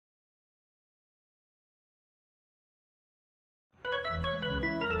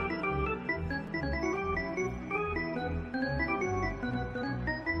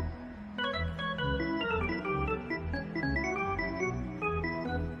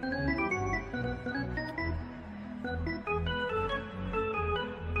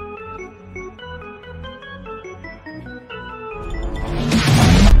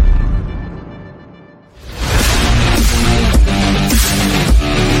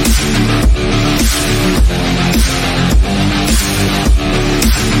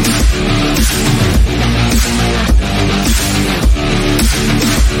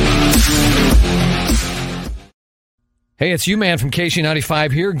Hey, it's you, man, from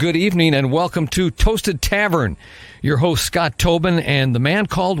KC95 here. Good evening and welcome to Toasted Tavern. Your host, Scott Tobin, and the man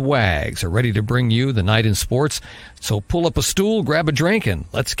called Wags are ready to bring you the night in sports. So pull up a stool, grab a drink, and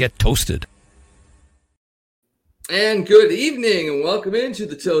let's get toasted. And good evening and welcome into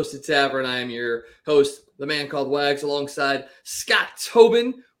the Toasted Tavern. I am your host, the man called Wags, alongside Scott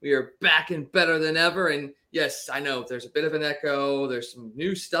Tobin. We are back and better than ever. And yes, I know there's a bit of an echo. There's some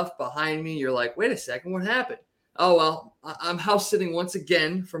new stuff behind me. You're like, wait a second, what happened? Oh, well, I'm house sitting once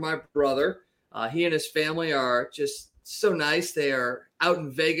again for my brother. He and his family are just so nice. They are out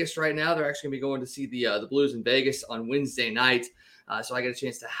in Vegas right now. They're actually going to be going to see the Blues in Vegas on Wednesday night. So I get a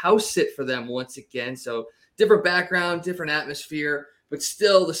chance to house sit for them once again. So different background, different atmosphere, but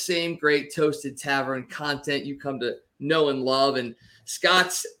still the same great Toasted Tavern content you come to know and love. And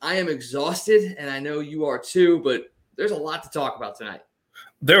Scott, I am exhausted, and I know you are too, but there's a lot to talk about tonight.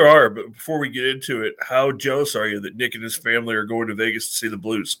 There are, but before we get into it, how jealous are you that Nick and his family are going to Vegas to see the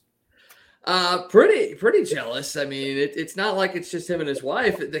Blues? Pretty jealous. I mean, it's not like it's just him and his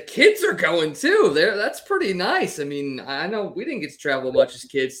wife. The kids are going too. That's pretty nice. I mean, I know we didn't get to travel much as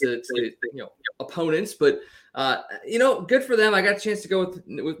kids to opponents, but good for them. I got a chance to go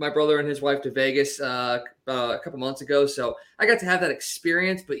with my brother and his wife to Vegas a couple months ago, so I got to have that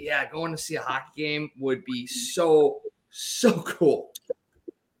experience. But yeah, going to see a hockey game would be so cool.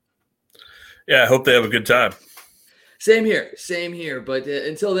 Yeah, I hope they have a good time. Same here. But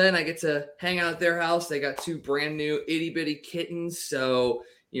until then, I get to hang out at their house. They got two brand new itty bitty kittens, so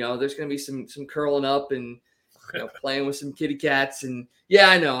there's going to be some curling up and playing with some kitty cats. And yeah,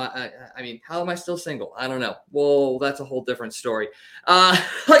 I know. I mean, how am I still single? I don't know. Well, that's a whole different story.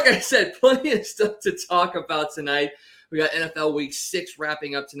 Like I said, plenty of stuff to talk about tonight. We got NFL Week 6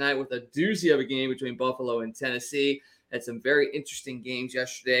 wrapping up tonight with a doozy of a game between Buffalo and Tennessee. Had some very interesting games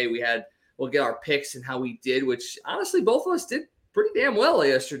yesterday. We'll get our picks and how we did, which honestly, both of us did pretty damn well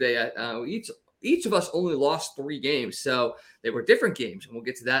yesterday. Each of us only lost 3 games, so they were different games, and we'll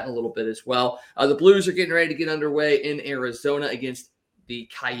get to that in a little bit as well. The Blues are getting ready to get underway in Arizona against the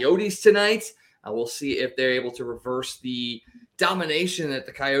Coyotes tonight. We'll see if they're able to reverse the domination that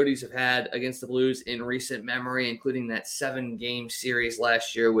the Coyotes have had against the Blues in recent memory, including that 7-game series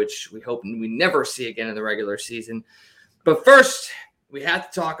last year, which we hope we never see again in the regular season. But first, we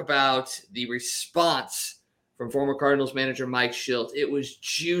have to talk about the response from former Cardinals manager Mike Shildt. It was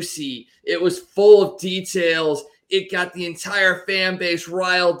juicy. It was full of details. It got the entire fan base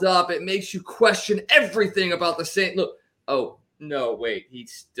riled up. It makes you question everything about the Saints. Look, oh, no, wait. He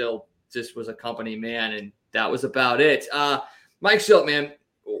still just was a company man, and that was about it. Mike Shildt, man,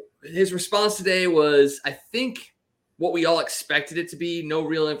 his response today was, I think, what we all expected it to be, no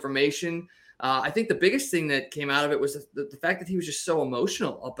real information. I think the biggest thing that came out of it was the fact that he was just so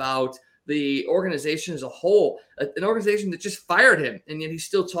emotional about the organization as a whole, an organization that just fired him, and yet he's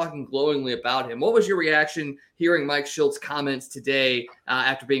still talking glowingly about him. What was your reaction hearing Mike Shildt's comments today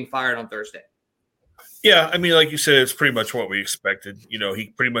after being fired on Thursday? Yeah, I mean, like you said, it's pretty much what we expected.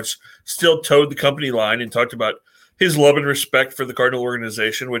 He pretty much still towed the company line and talked about his love and respect for the Cardinal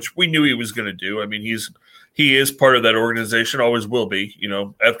organization, which we knew he was going to do. I mean, he is part of that organization, always will be.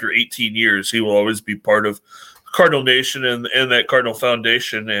 After 18 years, he will always be part of Cardinal Nation and that Cardinal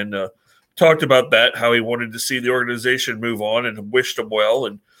Foundation, and talked about that, how he wanted to see the organization move on and wished him well,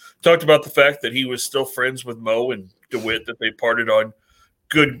 and talked about the fact that he was still friends with Mo and DeWitt, that they parted on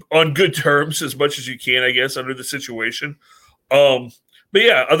good terms as much as you can, I guess, under the situation. But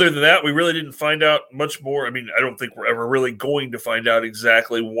yeah, other than that, we really didn't find out much more. I mean, I don't think we're ever really going to find out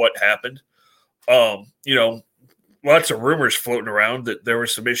exactly what happened. Lots of rumors floating around that there were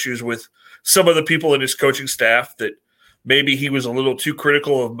some issues with some of the people in his coaching staff, that maybe he was a little too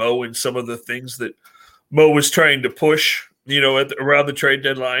critical of Mo and some of the things that Mo was trying to push, around the trade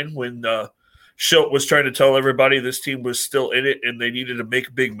deadline, when Shildt was trying to tell everybody this team was still in it and they needed to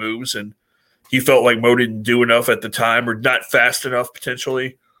make big moves. And he felt like Mo didn't do enough at the time, or not fast enough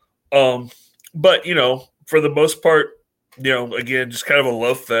potentially. But, for the most part, again, just kind of a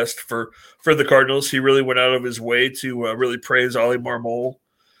love fest for the Cardinals. He really went out of his way to really praise Ollie Marmol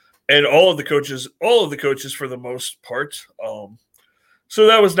and all of the coaches for the most part. So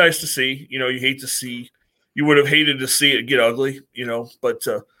that was nice to see. You would have hated to see it get ugly, but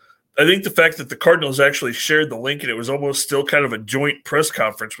I think the fact that the Cardinals actually shared the link and it was almost still kind of a joint press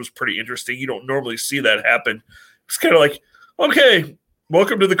conference was pretty interesting. You don't normally see that happen. It's kind of like, okay,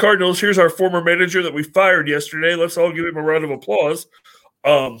 welcome to the Cardinals. Here's our former manager that we fired yesterday. Let's all give him a round of applause.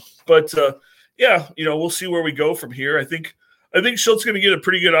 We'll see where we go from here. I think Shilt's going to get a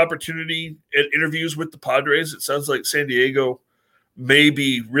pretty good opportunity at interviews with the Padres. It sounds like San Diego may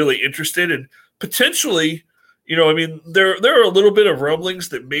be really interested, and potentially, I mean, there are a little bit of rumblings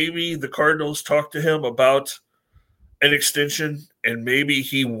that maybe the Cardinals talked to him about an extension, and maybe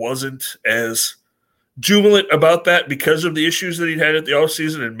he wasn't as jubilant about that because of the issues that he'd had at the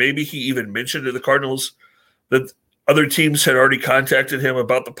offseason, and maybe he even mentioned to the Cardinals that other teams had already contacted him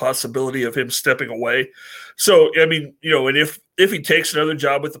about the possibility of him stepping away. So, I mean, and if he takes another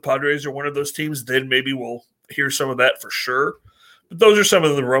job with the Padres or one of those teams, then maybe we'll hear some of that for sure. But those are some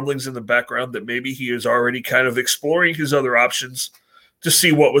of the rumblings in the background that maybe he is already kind of exploring his other options to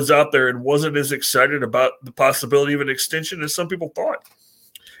see what was out there and wasn't as excited about the possibility of an extension as some people thought,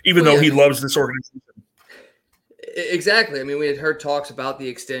 even though he loves this organization. Exactly. I mean, we had heard talks about the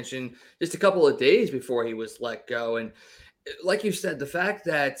extension just a couple of days before he was let go. And like you said, the fact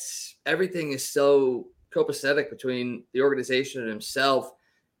that everything is so copacetic between the organization and himself,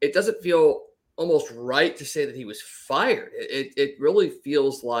 it doesn't feel almost right to say that he was fired. It really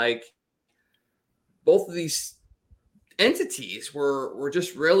feels like both of these entities were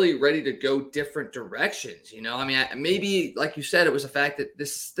just really ready to go different directions. I mean, maybe like you said, it was the fact that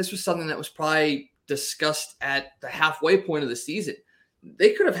this was something that was probably discussed at the halfway point of the season.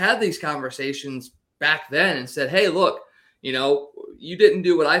 They could have had these conversations back then and said, hey, look, you didn't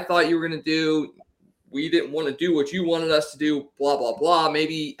do what I thought you were going to do. We didn't want to do what you wanted us to do, blah, blah, blah.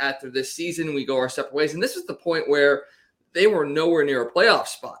 Maybe after this season, we go our separate ways. And this is the point where they were nowhere near a playoff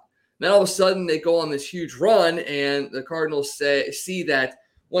spot. Then all of a sudden they go on this huge run, and the Cardinals see that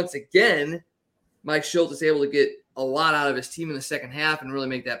once again, Mike Schultz is able to get a lot out of his team in the second half and really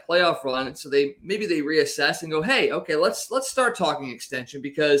make that playoff run. And so they reassess and go, hey, okay, let's start talking extension,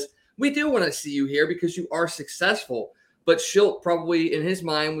 because we do want to see you here because you are successful. But Schultz probably in his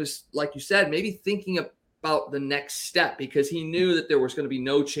mind was, like you said, maybe thinking about the next step, because he knew that there was going to be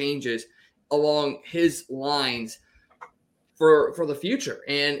no changes along his lines for the future.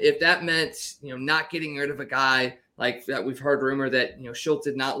 And if that meant, not getting rid of a guy like that, we've heard rumor that, Schultz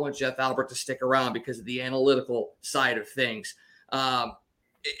did not want Jeff Albert to stick around because of the analytical side of things.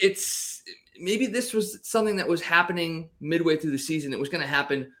 It's maybe this was something that was happening midway through the season. It was going to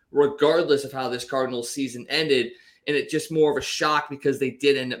happen regardless of how this Cardinals season ended. And it just more of a shock because they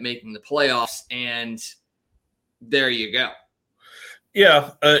did end up making the playoffs, and there you go. Yeah.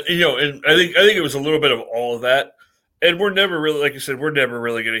 And I think it was a little bit of all of that. And we're never really, like you said, we're never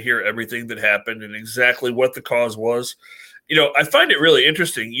really going to hear everything that happened and exactly what the cause was. I find it really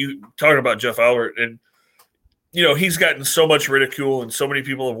interesting. You talking about Jeff Albert, and, he's gotten so much ridicule and so many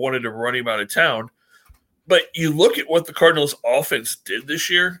people have wanted to run him out of town. But you look at what the Cardinals offense did this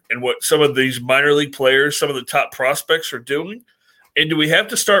year and what some of these minor league players, some of the top prospects are doing. And do we have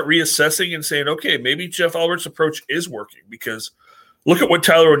to start reassessing and saying, okay, maybe Jeff Albert's approach is working? Because look at what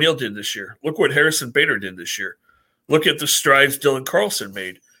Tyler O'Neill did this year. Look what Harrison Bader did this year. Look at the strides Dylan Carlson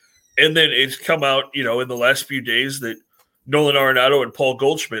made. And then it's come out, in the last few days that Nolan Arenado and Paul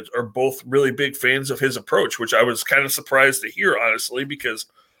Goldschmidt are both really big fans of his approach, which I was kind of surprised to hear, honestly, because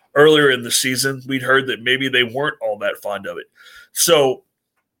earlier in the season, we'd heard that maybe they weren't all that fond of it. So,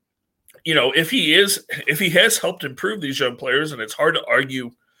 if he has helped improve these young players, and it's hard to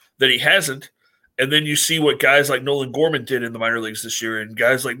argue that he hasn't, and then you see what guys like Nolan Gorman did in the minor leagues this year, and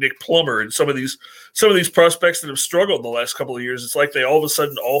guys like Nick Plummer and some of these prospects that have struggled the last couple of years, it's like they all of a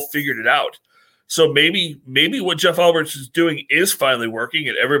sudden all figured it out. So maybe what Jeff Alberts is doing is finally working,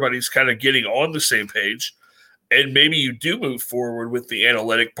 and everybody's kind of getting on the same page. And maybe you do move forward with the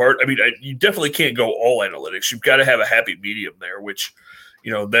analytic part. I mean, you definitely can't go all analytics. You've got to have a happy medium there, which,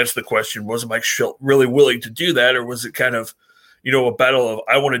 that's the question. Was Mike Schultz really willing to do that, or was it kind of, a battle of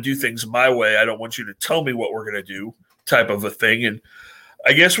I want to do things my way, I don't want you to tell me what we're going to do type of a thing? And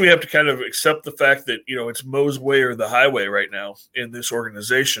I guess we have to kind of accept the fact that, it's Mo's way or the highway right now in this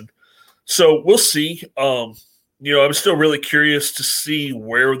organization. So we'll see. I'm still really curious to see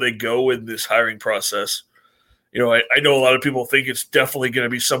where they go in this hiring process. I know a lot of people think it's definitely going to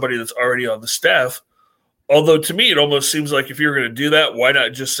be somebody that's already on the staff. Although to me, it almost seems like if you're going to do that, why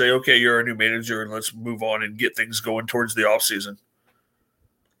not just say, okay, you're a new manager and let's move on and get things going towards the offseason?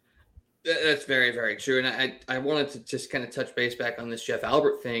 That's very, very true. And I wanted to just kind of touch base back on this Jeff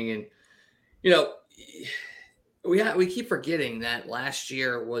Albert thing. And, we keep forgetting that last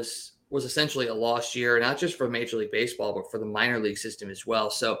year was essentially a lost year, not just for Major League Baseball, but for the minor league system as well.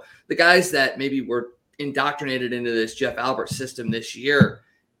 So the guys that maybe were indoctrinated into this Jeff Albert system this year,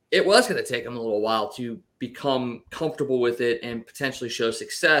 it was going to take them a little while to become comfortable with it and potentially show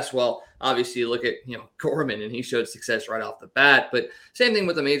success. Well, obviously you look at, Gorman, and he showed success right off the bat, but same thing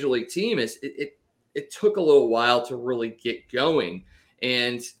with the major league team is it took a little while to really get going.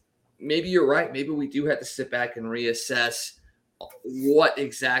 And maybe you're right. Maybe we do have to sit back and reassess what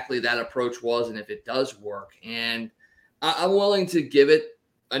exactly that approach was and if it does work. And I'm willing to give it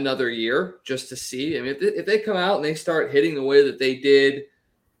another year just to see. I mean, if they come out and they start hitting the way that they did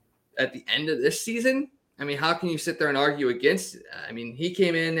at the end of this season, I mean, how can you sit there and argue against it? I mean, he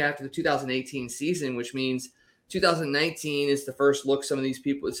came in after the 2018 season, which means 2019 is the first look some of these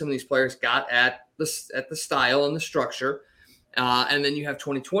players got at the style and the structure. And then you have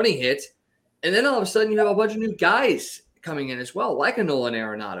 2020 hit. And then all of a sudden you have a bunch of new guys coming in as well, like a Nolan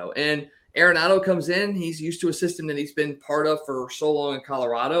Arenado. And Arenado comes in. He's used to a system that he's been part of for so long in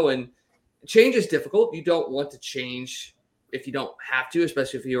Colorado. And change is difficult. You don't want to change if you don't have to,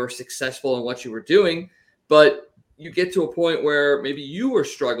 especially if you are successful in what you were doing. But you get to a point where maybe you were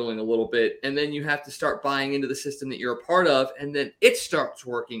struggling a little bit, and then you have to start buying into the system that you're a part of, and then it starts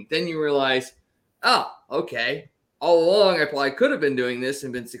working. Then you realize, oh, okay, all along I probably could have been doing this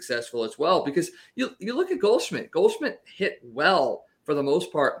and been successful as well. Because you look at Goldschmidt. Goldschmidt hit well for the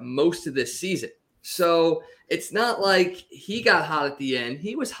most part most of this season. So it's not like he got hot at the end.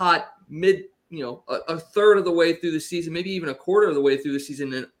 He was hot mid, a third of the way through the season, maybe even a quarter of the way through the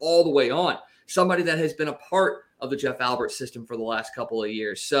season, and all the way on. Somebody that has been a part of the Jeff Albert system for the last couple of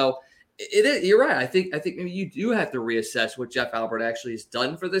years. So you're right. I think maybe you do have to reassess what Jeff Albert actually has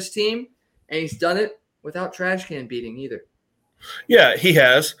done for this team, and he's done it without trash can beating either. Yeah, he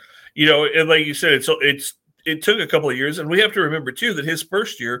has. And like you said, it took a couple of years, and we have to remember too that his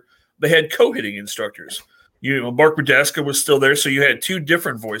first year they had co-hitting instructors. Mark Badaska was still there, so you had two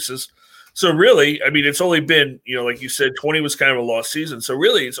different voices. So really, I mean, it's only been, like you said, 20 was kind of a lost season. So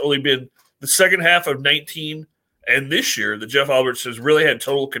really, it's only been the second half of 19 and this year that Jeff Alberts has really had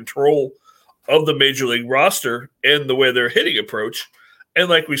total control of the major league roster and the way their hitting approach. And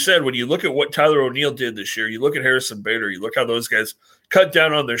like we said, when you look at what Tyler O'Neill did this year, you look at Harrison Bader, you look how those guys cut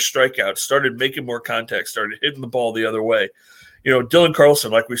down on their strikeouts, started making more contact, started hitting the ball the other way. Dylan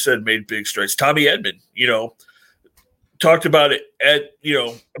Carlson, like we said, made big strides. Tommy Edman, talked about it at,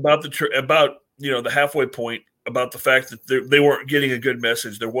 about the halfway point, about the fact that they weren't getting a good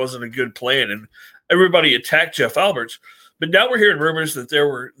message. There wasn't a good plan, and everybody attacked Jeff Alberts. But now we're hearing rumors that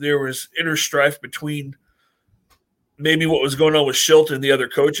there was inner strife between maybe what was going on with Schilt and the other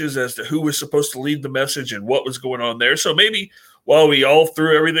coaches as to who was supposed to lead the message and what was going on there. So maybe while we all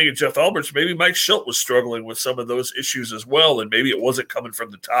threw everything at Jeff Alberts, maybe Mike Schilt was struggling with some of those issues as well, and maybe it wasn't coming from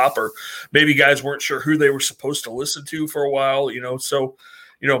the top, or maybe guys weren't sure who they were supposed to listen to for a while, So,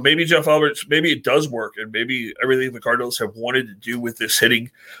 maybe Jeff Alberts, maybe it does work, and maybe everything the Cardinals have wanted to do with this hitting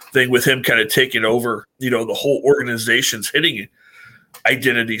thing, with him kind of taking over, the whole organization's hitting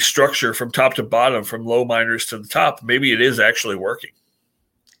identity structure from top to bottom, from low minors to the top, maybe it is actually working.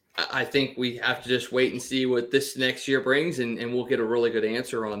 I think we have to just wait and see what this next year brings, and we'll get a really good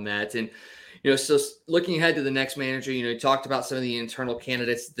answer on that. And, so looking ahead to the next manager, you talked about some of the internal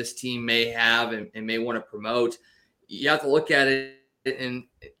candidates this team may have and may want to promote. You have to look at it, and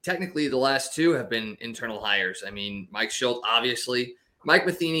technically the last two have been internal hires. I mean, Mike Schilt, obviously. Mike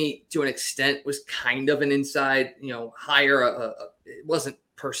Matheny, to an extent, was kind of an inside, hire. It wasn't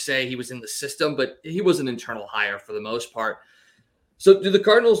per se he was in the system, but he was an internal hire for the most part. So do the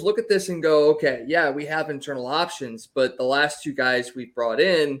Cardinals look at this and go, okay, yeah, we have internal options, but the last two guys we've brought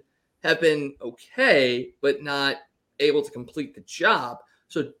in have been okay, but not able to complete the job.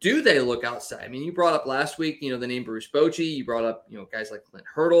 So do they look outside? I mean, you brought up last week, the name Bruce Bochy. You brought up, guys like Clint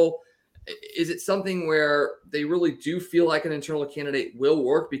Hurdle. Is it something where they really do feel like an internal candidate will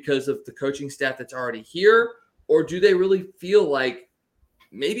work because of the coaching staff that's already here? Or do they really feel like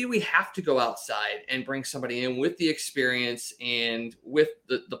maybe we have to go outside and bring somebody in with the experience and with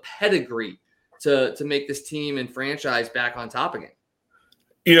the pedigree to make this team and franchise back on top again?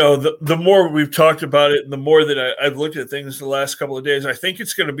 The more we've talked about it and the more that I've looked at things the last couple of days, I don't think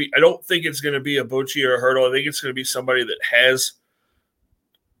it's going to be a Bochy or a Hurdle. I think it's going to be somebody that has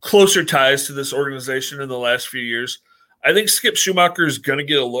closer ties to this organization in the last few years. I think Skip Schumacher is going to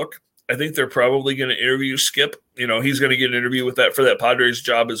get a look. I think they're probably going to interview Skip. He's going to get an interview for that Padres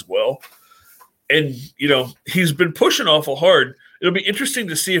job as well. And, he's been pushing awful hard. It'll be interesting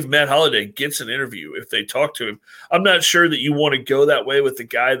to see if Matt Holliday gets an interview, if they talk to him. I'm not sure that you want to go that way with the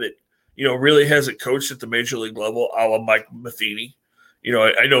guy that, really hasn't coached at the major league level, a la Mike Matheny.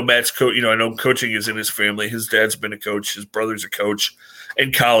 I know Matt's coach. I know coaching is in his family. His dad's been a coach. His brother's a coach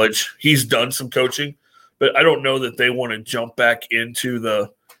in college. He's done some coaching, but I don't know that they want to jump back into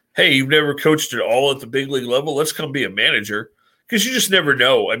the, hey, you've never coached at all at the big league level. Let's come be a manager, because you just never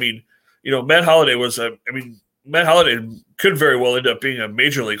know. I mean, Matt Holliday Matt Holliday could very well end up being a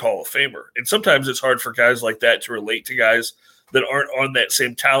major league Hall of Famer. And sometimes it's hard for guys like that to relate to guys that aren't on that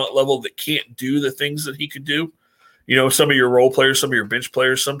same talent level, that can't do the things that he could do. some of your role players, some of your bench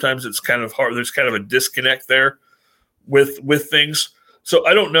players. Sometimes it's kind of hard. There's kind of a disconnect there with things. So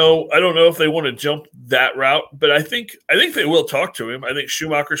I don't know. I don't know if they want to jump that route, but I think they will talk to him. I think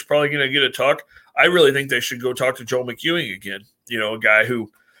Schumacher's probably going to get a talk. I really think they should go talk to Joel McEwing again. A guy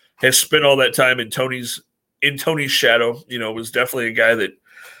who has spent all that time in Tony's shadow. Was definitely a guy that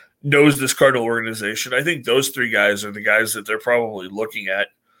knows this Cardinal organization. I think those three guys are the guys that they're probably looking at.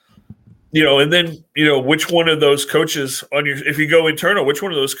 And then, which one of those coaches if you go internal, which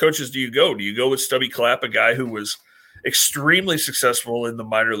one of those coaches do you go? Do you go with Stubby Clapp, a guy who was extremely successful in the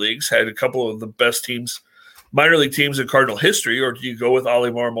minor leagues, had a couple of the best minor league teams in Cardinal history, or do you go with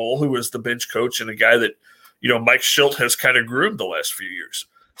Ollie Marmol, who was the bench coach and a guy that, Mike Schilt has kind of groomed the last few years?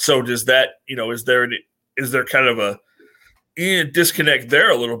 So does that, is there kind of a disconnect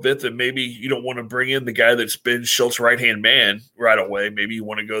there a little bit that maybe you don't want to bring in the guy that's been Schultz's right-hand man right away. Maybe you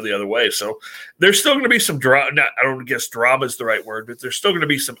want to go the other way. So there's still going to be some drama. I don't guess drama is the right word, but there's still going to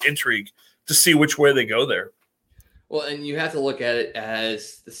be some intrigue to see which way they go there. Well, and you have to look at it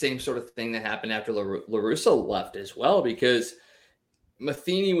as the same sort of thing that happened after LaRussa left as well, because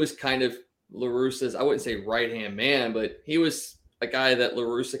Matheny was kind of LaRussa's, I wouldn't say right-hand man, but he was a guy that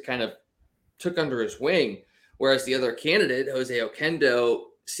LaRussa kind of took under his wing. Whereas the other candidate, Jose Oquendo,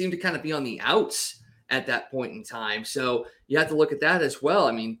 seemed to kind of be on the outs at that point in time. So you have to look at that as well.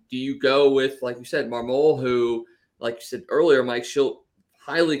 I mean, do you go with, like you said, Marmol, who, like you said earlier, Mike Schilt,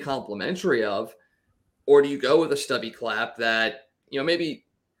 highly complimentary of, or do you go with a Stubby Clapp that, maybe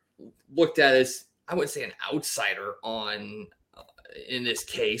looked at as, I wouldn't say an outsider in this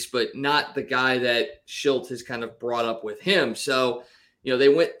case, but not the guy that Schilt has kind of brought up with him. So, they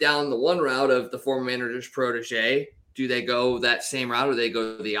went down the one route of the former manager's protege. Do they go that same route or do they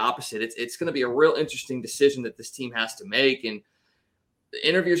go the opposite? It's going to be a real interesting decision that this team has to make. And the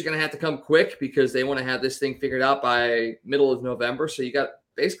interviews are going to have to come quick because they want to have this thing figured out by middle of November. So you got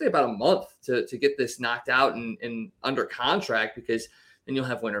basically about a month to get this knocked out and under contract, because then you'll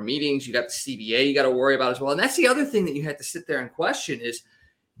have winter meetings. You got the CBA you got to worry about as well. And that's the other thing that you have to sit there and question is,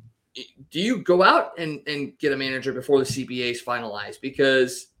 do you go out and get a manager before the CBA is finalized?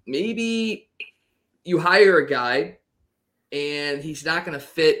 Because maybe you hire a guy and he's not going to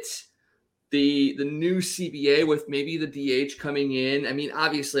fit the new CBA with maybe the DH coming in. I mean,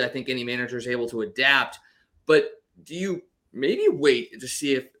 obviously, I think any manager is able to adapt, but do you maybe wait to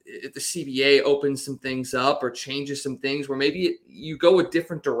see if the CBA opens some things up or changes some things where maybe you go a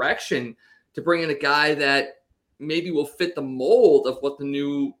different direction to bring in a guy that maybe will fit the mold of what the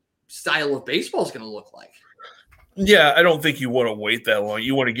new style of baseball is going to look like? Yeah, I don't think you want to wait that long.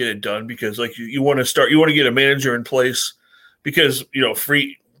 You want to get it done because, like, you want to get a manager in place because,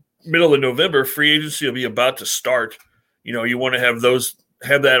 middle of November, free agency will be about to start. You want to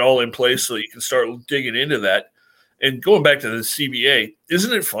have that all in place so you can start digging into that. And going back to the CBA,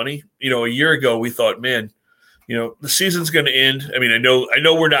 isn't it funny? A year ago we thought, man, the season's going to end. I mean, I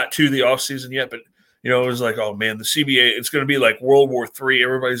know we're not to the off season yet, but it was like, oh man, the CBA, it's going to be like World War III.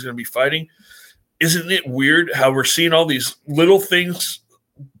 Everybody's going to be fighting. Isn't it weird how we're seeing all these little things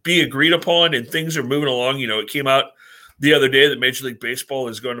be agreed upon and things are moving along? It came out the other day that Major League Baseball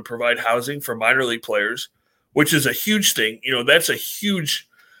is going to provide housing for minor league players, which is a huge thing. That's a huge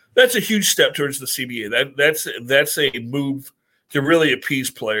step towards the CBA. That's a move to really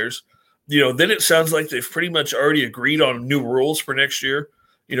appease players. Then it sounds like they've pretty much already agreed on new rules for next year.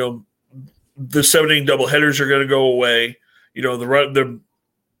 The 7-inning doubleheaders are going to go away. The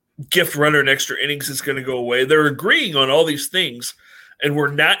gift runner and extra innings is going to go away. They're agreeing on all these things, and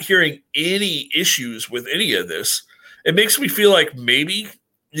we're not hearing any issues with any of this. It makes me feel like maybe,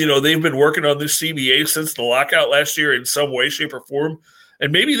 they've been working on this CBA since the lockout last year in some way, shape, or form.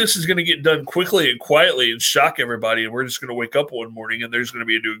 And maybe this is going to get done quickly and quietly and shock everybody, and we're just going to wake up one morning and there's going to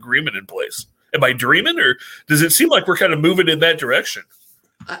be a new agreement in place. Am I dreaming, or does it seem like we're kind of moving in that direction?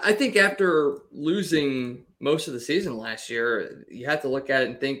 I think after losing most of the season last year, you have to look at it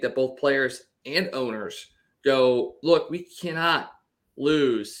and think that both players and owners go, look, we cannot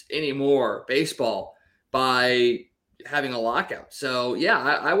lose any more baseball by having a lockout. So, yeah,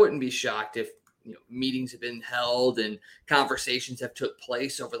 I wouldn't be shocked if meetings have been held and conversations have took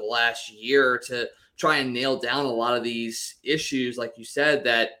place over the last year to try and nail down a lot of these issues, like you said,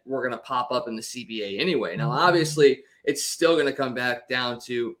 that were going to pop up in the CBA anyway. Now, obviously, it's still going to come back down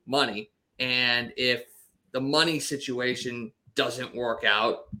to money. And if the money situation doesn't work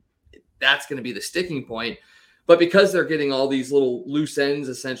out, that's going to be the sticking point. But because they're getting all these little loose ends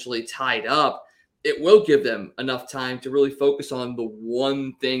essentially tied up, it will give them enough time to really focus on the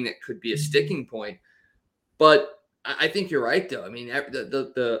one thing that could be a sticking point. But I think you're right, though. I mean,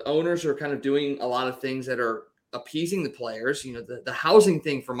 the owners are kind of doing a lot of things that are appeasing the players. The housing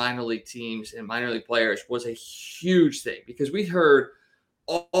thing for minor league teams and minor league players was a huge thing because we heard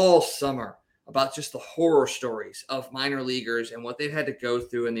all summer about just the horror stories of minor leaguers and what they've had to go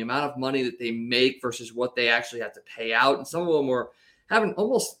through and the amount of money that they make versus what they actually have to pay out. And some of them were having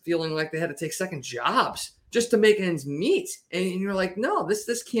almost feeling like they had to take second jobs just to make ends meet. And you're like, no,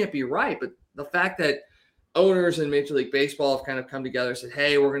 this can't be right. But the fact that owners in Major League Baseball have kind of come together and said,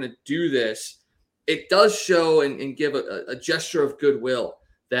 hey, we're going to do this, it does show and give a gesture of goodwill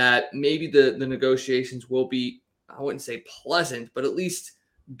that maybe the negotiations will be, I wouldn't say pleasant, but at least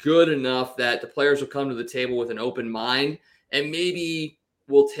good enough that the players will come to the table with an open mind and maybe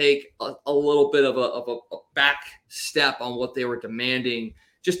will take a little bit of a back step on what they were demanding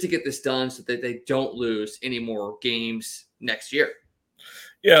just to get this done so that they don't lose any more games next year.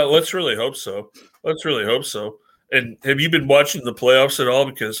 Yeah, let's really hope so. And have you been watching the playoffs at all?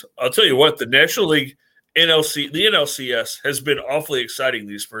 Because I'll tell you what, the National League the NLCS has been awfully exciting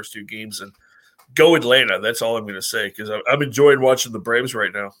these first two games. And go Atlanta. That's all I'm going to say because I'm enjoying watching the Braves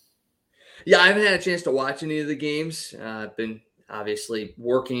right now. Yeah, I haven't had a chance to watch any of the games. I've been obviously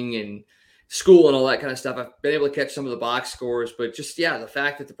working and school and all that kind of stuff. I've been able to catch some of the box scores, but just, the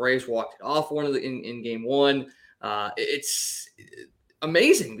fact that the Braves walked it off in game one, it's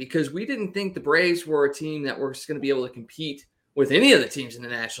amazing because we didn't think the Braves were a team that was going to be able to compete with any of the teams in the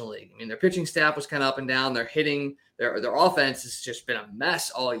National League. I mean, their pitching staff was kind of up and down. Their hitting, their offense has just been a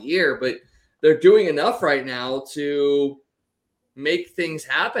mess all year, but they're doing enough right now to make things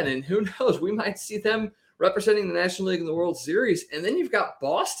happen. And who knows, we might see them representing the National League in the World Series. And then you've got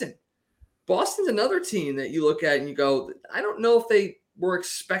Boston. Boston's another team that you look at and you go, I don't know if they were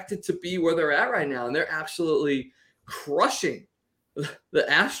expected to be where they're at right now. And they're absolutely crushing the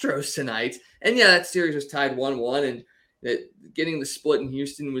Astros tonight. And that series was tied 1-1 and getting the split in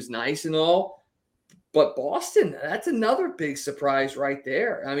Houston was nice and all. But Boston, that's another big surprise right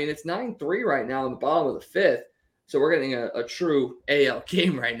there. I mean, it's 9-3 right now in the bottom of the fifth. So we're getting a true AL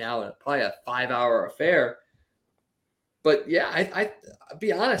game right now, and probably a 5-hour affair. But I'll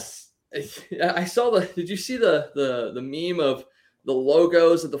be honest. I saw did you see the meme of the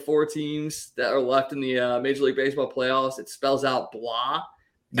logos of the four teams that are left in the Major League Baseball playoffs? It spells out blah.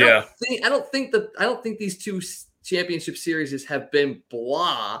 Yeah. I don't think these two championship series have been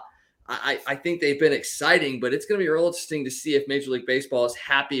blah. I think they've been exciting, but it's going to be real interesting to see if Major League Baseball is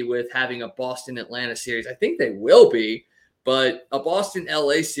happy with having a Boston-Atlanta series. I think they will be, but a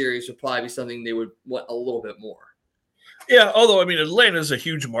Boston-LA series would probably be something they would want a little bit more. Yeah, although, I mean, Atlanta's a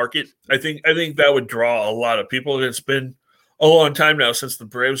huge market. I think that would draw a lot of people. And it's been a long time now since the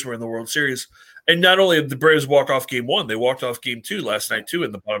Braves were in the World Series. And not only did the Braves walk off game one, they walked off game two last night, too,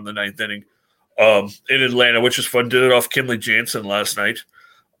 in the bottom of the ninth inning in Atlanta, which is fun. Did it off Kenley Jansen last night.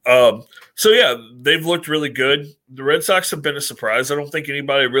 They've looked really good. The Red Sox have been a surprise. I don't think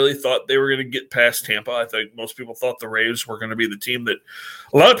anybody really thought they were going to get past Tampa. I think most people thought the Rays were going to be the team that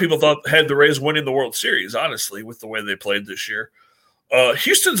a lot of people thought had the Rays winning the World Series, honestly, with the way they played this year.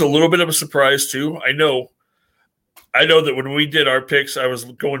 Houston's a little bit of a surprise too. I know that when we did our picks, I was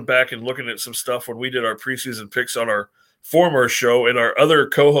going back and looking at some stuff when we did our preseason picks on our former show, and our other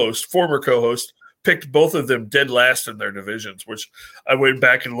former co-host, picked both of them dead last in their divisions, which I went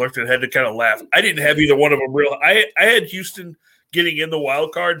back and looked and had to kind of laugh. I didn't have either one of them real. I had Houston getting in the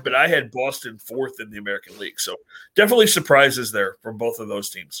wild card, but I had Boston fourth in the American League. So definitely surprises there from both of those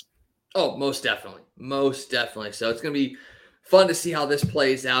teams. Oh, most definitely. Most definitely. So it's going to be fun to see how this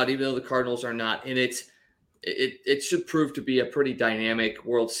plays out, even though the Cardinals are not in it. It should prove to be a pretty dynamic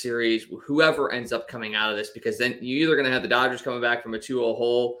World Series, whoever ends up coming out of this, because then you're either going to have the Dodgers coming back from a 2-0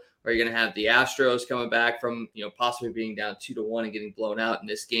 hole, or you're going to have the Astros coming back from, possibly being down 2-1 and getting blown out in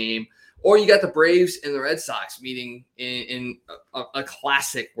this game. Or you got the Braves and the Red Sox meeting in a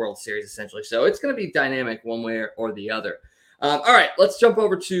classic World Series, essentially. So it's going to be dynamic one way or the other. All right, let's jump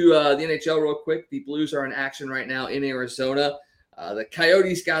over to the NHL real quick. The Blues are in action right now in Arizona. The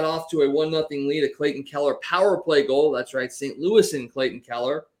Coyotes got off to a 1-0 lead, a Clayton Keller power play goal. That's right, St. Louis and Clayton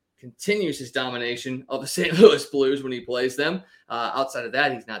Keller continues his domination of the St. Louis Blues when he plays them. Outside of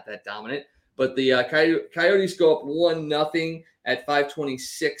that, he's not that dominant. But the Coyotes go up 1-0 at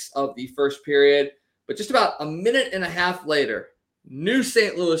 5:26 of the first period. But just about a minute and a half later, new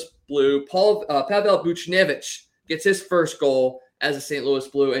St. Louis Blue, Pavel Buchnevich, gets his first goal as a St. Louis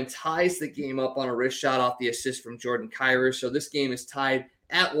Blue and ties the game up on a wrist shot off the assist from Jordan Kyrou. So this game is tied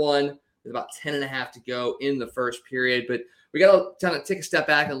at 1 with about 10.5 to go in the first period. But we got to kind of take a step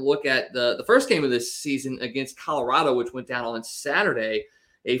back and look at the first game of this season against Colorado, which went down on Saturday.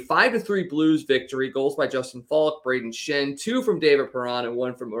 A 5-3 Blues victory, goals by Justin Falk, Braden Shen, 2 from David Perron, and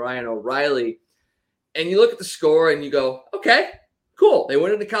 1 from Ryan O'Reilly. And you look at the score and you go, okay, cool. They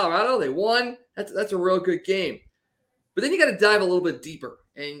went into Colorado. They won. That's a real good game. But then you got to dive a little bit deeper,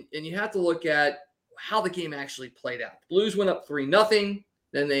 and you have to look at how the game actually played out. Blues went up 3-0.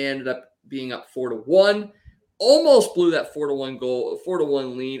 Then they ended up being up 4-1. Almost blew that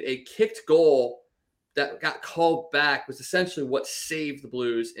 4-1 lead. A kicked goal that got called back was essentially what saved the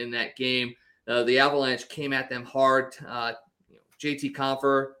Blues in that game. The Avalanche came at them hard. JT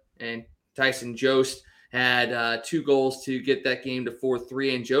Compher and Tyson Jost had 2 goals to get that game to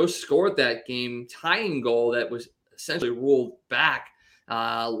 4-3, and Jost scored that game-tying goal that was essentially ruled back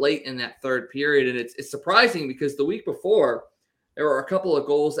late in that third period. And it's surprising because the week before, there were a couple of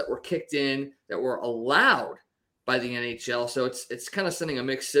goals that were kicked in that were allowed by the NHL. So it's kind of sending a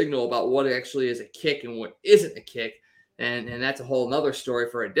mixed signal about what actually is a kick and what isn't a kick. And that's a whole nother story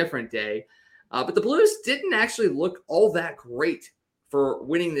for a different day. But the Blues didn't actually look all that great for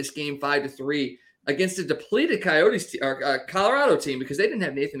winning this game 5-3 against a depleted Colorado team, because they didn't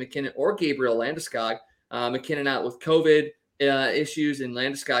have Nathan MacKinnon or Gabriel Landeskog. McKinnon out with COVID issues, and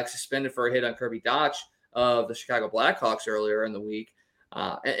Landeskog suspended for a hit on Kirby Dach of the Chicago Blackhawks earlier in the week.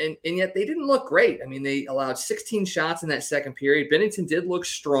 And yet they didn't look great. I mean, they allowed 16 shots in that second period. Binnington did look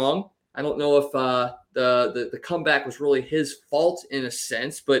strong. I don't know if the comeback was really his fault in a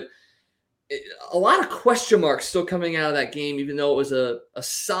sense, but a lot of question marks still coming out of that game, even though it was a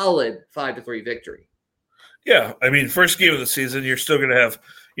solid 5-3 victory. Yeah, I mean, first game of the season, you're still going to have,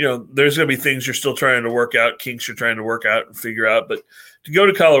 there's going to be things you're still trying to work out, kinks you're trying to work out and figure out. But to go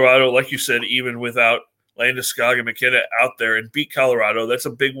to Colorado, like you said, even without Landeskog and McKenna out there and beat Colorado, that's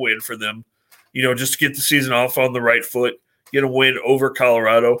a big win for them. Just to get the season off on the right foot, get a win over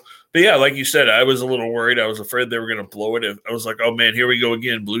Colorado. But yeah, like you said, I was a little worried. I was afraid they were going to blow it. I was like, oh man, here we go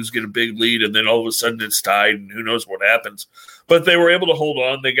again. Blues get a big lead, and then all of a sudden it's tied, and who knows what happens. But they were able to hold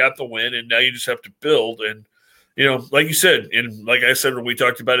on. They got the win, and now you just have to build. And, like you said, and like I said when we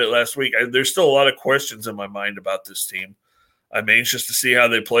talked about it last week, there's still a lot of questions in my mind about this team. I'm anxious to see how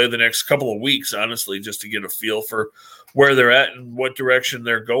they play the next couple of weeks, honestly, just to get a feel for where they're at and what direction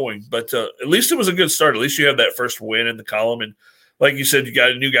they're going. But at least it was a good start. At least you have that first win in the column. And like you said, you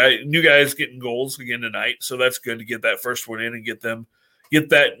got new guys getting goals again tonight. So that's good to get that first one in and get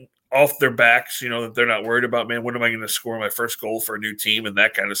that off their backs, that they're not worried about, man, when am I going to score my first goal for a new team and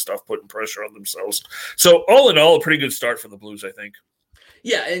that kind of stuff, putting pressure on themselves. So all in all, a pretty good start for the Blues, I think.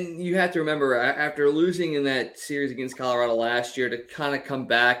 Yeah, and you have to remember, after losing in that series against Colorado last year, to kind of come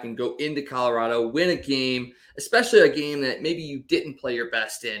back and go into Colorado, win a game, especially a game that maybe you didn't play your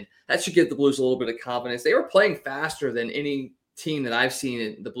best in, that should give the Blues a little bit of confidence. They were playing faster than any team that I've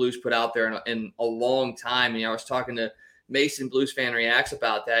seen the Blues put out there in a long time. I was talking to Mason, Blues Fan Reacts,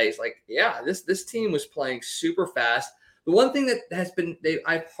 about that. He's like, yeah, this team was playing super fast. The one thing that has been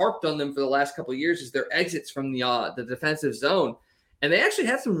I've harped on them for the last couple of years is their exits from the defensive zone. And they actually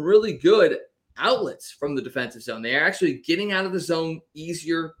had some really good outlets from the defensive zone. They are actually getting out of the zone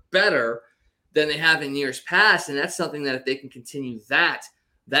easier, better than they have in years past. And that's something that if they can continue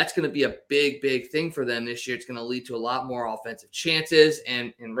that's going to be a big, big thing for them this year. It's going to lead to a lot more offensive chances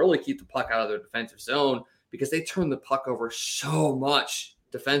and really keep the puck out of their defensive zone, because they turn the puck over so much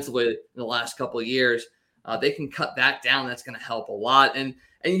defensively in the last couple of years. They can cut that down. That's going to help a lot. And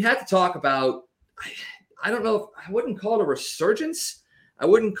you have to talk about – I don't know if I wouldn't call it a resurgence. I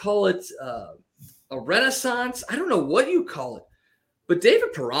wouldn't call it a renaissance. I don't know what you call it. But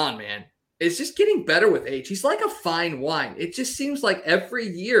David Perron, man, is just getting better with age. He's like a fine wine. It just seems like every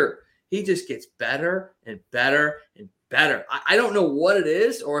year he just gets better and better and better. I don't know what it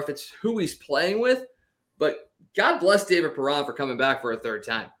is or if it's who he's playing with, but God bless David Perron for coming back for a third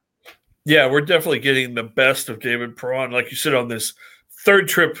time. Yeah, we're definitely getting the best of David Perron. Like you said, on this third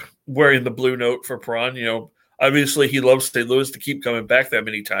trip wearing the blue note for Perron, obviously he loves St. Louis to keep coming back that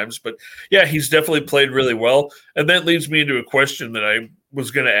many times. But, yeah, he's definitely played really well. And that leads me into a question that I was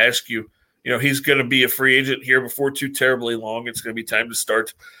going to ask you. He's going to be a free agent here before too terribly long. It's going to be time to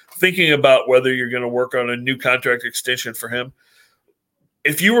start thinking about whether you're going to work on a new contract extension for him.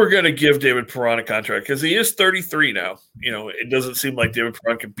 If you were going to give David Perron a contract, because he is 33 now, it doesn't seem like David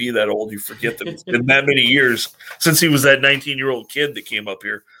Perron can be that old. You forget that it's been that many years since he was that 19-year-old kid that came up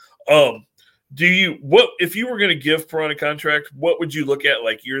here. If you were going to give Perron a contract, what would you look at,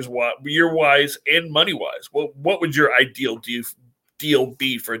 like year-wise and money-wise? What would your ideal deal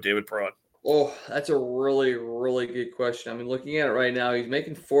be for David Perron? Oh, that's a really, really good question. I mean, looking at it right now, he's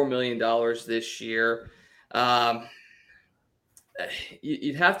making $4 million this year.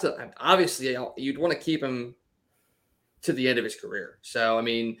 You'd have to, obviously, you'd want to keep him to the end of his career. So, I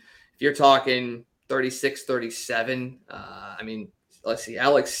mean, if you're talking 36, 37, let's see,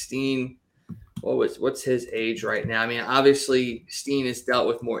 Alex Steen what's his age right now? I mean, obviously Steen has dealt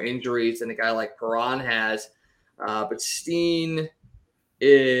with more injuries than a guy like Perron has, but Steen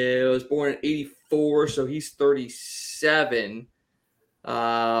was born in '84, so he's 37.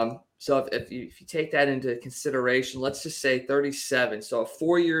 So if you take that into consideration, let's just say 37. So a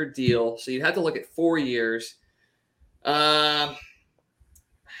 4-year deal. So you'd have to look at 4 years. I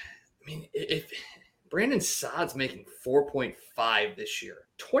mean, if Brandon Saad's making 4.5 this year,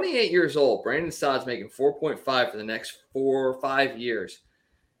 28 years old, Brandon Saad's making 4.5 for the next 4 or 5 years.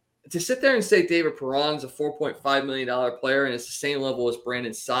 To sit there and say David Perron's a $4.5 million player and it's the same level as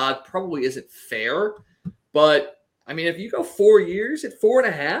Brandon Saad probably isn't fair. But I mean, if you go 4 years at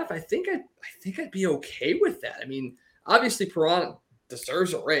 4.5, I think I'd be okay with that. I mean, obviously Perron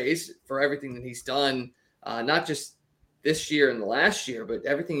deserves a raise for everything that he's done, not just this year and the last year, but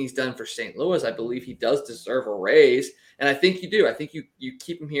everything he's done for St. Louis. I believe he does deserve a raise, and I think you do. I think you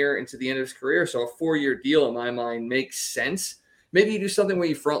keep him here into the end of his career. So a 4-year deal, in my mind, makes sense. Maybe you do something where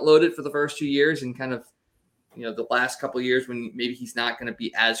you front load it for the first 2 years and kind of, the last couple of years when maybe he's not going to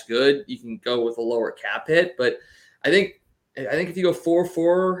be as good, you can go with a lower cap hit. But I think if you go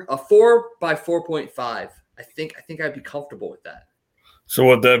 4 by 4.5, I think I'd be comfortable with that. So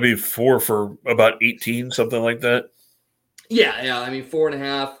would that be 4 for about 18, something like that? Yeah. I mean,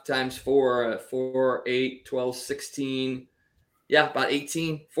 4.5 times 4, 8, 12, 16. Yeah, about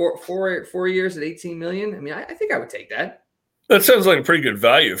 18. 4 years at 18 million. I mean, I think I would take that. That sounds like a pretty good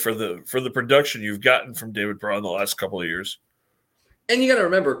value for the production you've gotten from David Perron the last couple of years. And you got to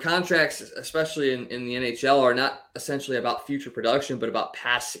remember, contracts, especially in the NHL, are not essentially about future production, but about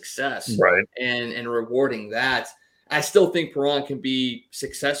past success, right? And rewarding that. I still think Perron can be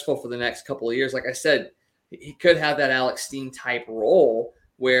successful for the next couple of years. Like I said, he could have that Alex Steen type role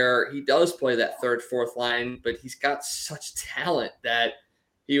where he does play that third, fourth line, but he's got such talent that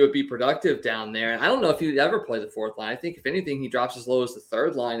he would be productive down there. And I don't know if he'd ever play the fourth line. I think if anything, he drops as low as the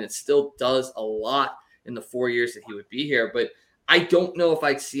third line. It still does a lot in the 4 years that he would be here. But I don't know if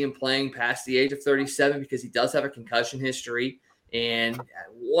I'd see him playing past the age of 37 because he does have a concussion history, and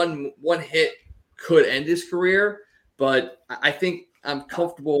one hit could end his career. But I think I'm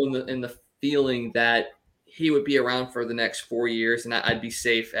comfortable in the feeling that he would be around for the next 4 years, and I'd be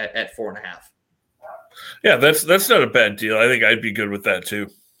safe at 4.5. Yeah, that's not a bad deal. I think I'd be good with that too.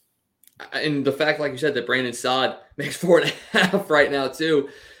 And the fact, like you said, that Brandon Saad makes 4.5 right now too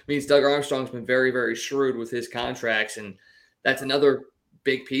means Doug Armstrong's been very, very shrewd with his contracts, and that's another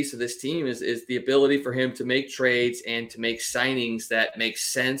big piece of this team is the ability for him to make trades and to make signings that make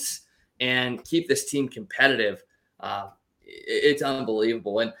sense and keep this team competitive. It's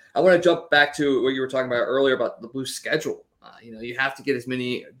unbelievable. And I want to jump back to what you were talking about earlier about the Blues schedule. You have to get as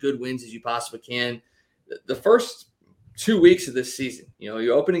many good wins as you possibly can. The first 2 weeks of this season,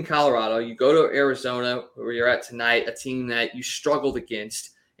 you open in Colorado, you go to Arizona, where you're at tonight, a team that you struggled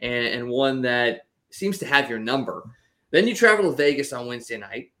against and one that seems to have your number. Then you travel to Vegas on Wednesday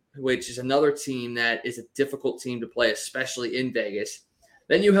night, which is another team that is a difficult team to play, especially in Vegas.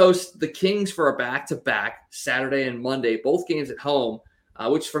 Then you host the Kings for a back-to-back Saturday and Monday, both games at home,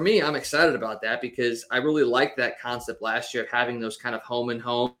 which for me, I'm excited about that because I really liked that concept last year of having those kind of home and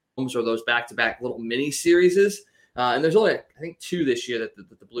homes or those back-to-back little mini series. And there's only, I think, 2 this year that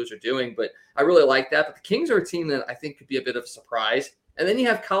the Blues are doing, but I really like that. But the Kings are a team that I think could be a bit of a surprise. And then you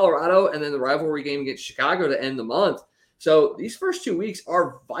have Colorado and then the rivalry game against Chicago to end the month. So these first 2 weeks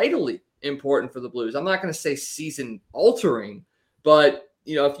are vitally important for the Blues. I'm not going to say season altering, but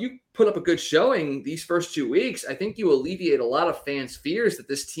if you put up a good showing these first 2 weeks, I think you alleviate a lot of fans' fears that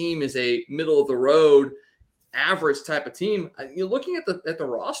this team is a middle of the road, average type of team. You're looking at the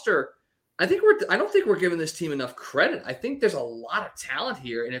roster. I don't think we're giving this team enough credit. I think there's a lot of talent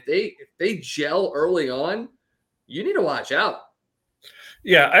here, and if they gel early on, you need to watch out.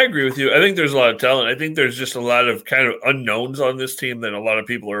 Yeah, I agree with you. I think there's a lot of talent. I think there's just a lot of kind of unknowns on this team that a lot of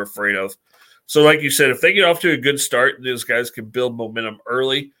people are afraid of. So like you said, if they get off to a good start and those guys can build momentum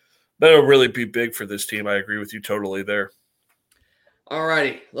early, that'll really be big for this team. I agree with you totally there. All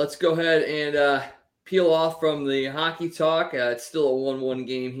righty, let's go ahead and peel off from the hockey talk. It's still a 1-1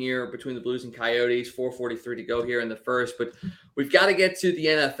 game here between the Blues and Coyotes, 4:43 to go here in the first. But we've got to get to the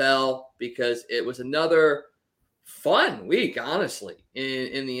NFL because it was another fun week, honestly,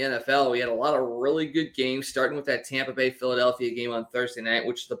 in the NFL. We had a lot of really good games, starting with that Tampa Bay-Philadelphia game on Thursday night,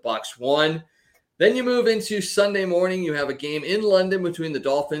 which the Bucs won. Then you move into Sunday morning. You have a game in London between the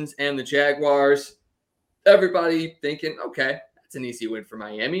Dolphins and the Jaguars. Everybody thinking, okay, that's an easy win for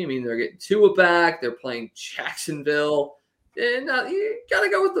Miami. I mean, they're getting Tua back. They're playing Jacksonville. And you gotta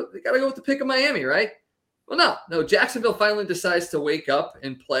go with the pick of Miami, right? Well, no. Jacksonville finally decides to wake up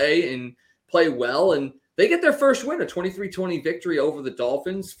and play play well, and they get their first win, a 23-20 victory over the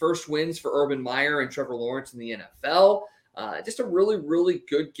Dolphins. First wins for Urban Meyer and Trevor Lawrence in the NFL. Just a really, really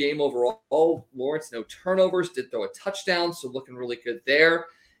good game overall. Lawrence, no turnovers, did throw a touchdown, so looking really good there.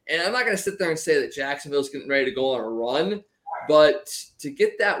 And I'm not going to sit there and say that Jacksonville's getting ready to go on a run, but to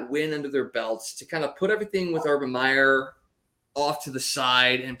get that win under their belts, to kind of put everything with Urban Meyer off to the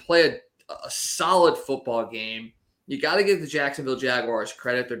side and play a solid football game, you got to give the Jacksonville Jaguars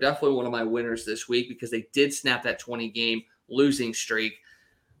credit. They're definitely one of my winners this week because they did snap that 20-game losing streak.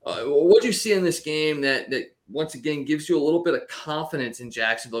 What do you see in this game that once again gives you a little bit of confidence in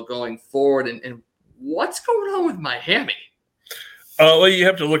Jacksonville going forward? And what's going on with Miami? Well, you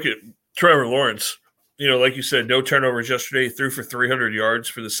have to look at Trevor Lawrence. Like you said, no turnovers yesterday. He threw for 300 yards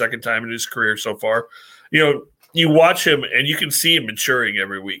for the second time in his career so far. You watch him and you can see him maturing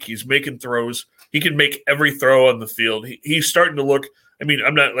every week. He's making throws. He can make every throw on the field. He's starting to look.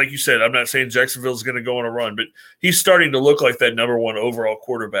 I'm not, like you said, I'm not saying Jacksonville's going to go on a run, but he's starting to look like that number one overall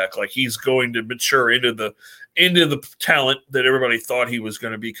quarterback. Like he's going to mature into the talent that everybody thought he was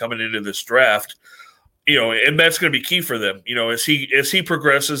going to be coming into this draft. And that's going to be key for them. As he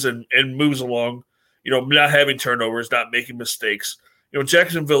progresses and moves along, not having turnovers, not making mistakes.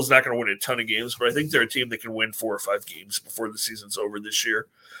 Jacksonville's not going to win a ton of games, but I think they're a team that can win 4 or 5 games before the season's over this year.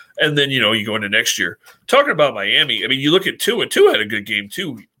 And then, you go into next year. Talking about Miami, you look at Tua. Tua had a good game,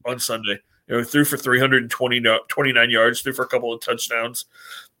 too, on Sunday. Threw for 329 yards, threw for a couple of touchdowns.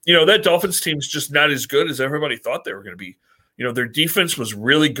 That Dolphins team's just not as good as everybody thought they were going to be. Their defense was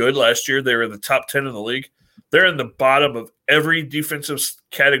really good last year. They were in the top 10 in the league. They're in the bottom of every defensive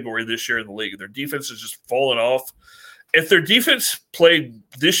category this year in the league. Their defense has just fallen off. If their defense played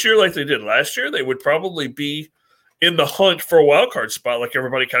this year like they did last year, they would probably be in the hunt for a wild card spot like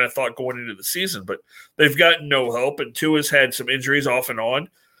everybody kind of thought going into the season. But they've gotten no help, and Tua's had some injuries off and on.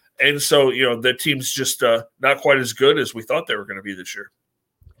 And so, the team's just not quite as good as we thought they were going to be this year.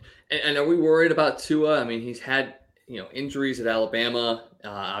 And are we worried about Tua? He's had injuries at Alabama,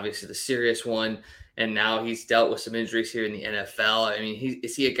 obviously the serious one, and now he's dealt with some injuries here in the NFL.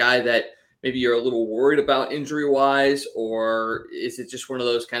 Is he a guy that maybe you're a little worried about injury-wise, or is it just one of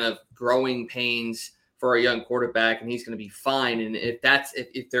those kind of growing pains for a young quarterback and he's going to be fine? And if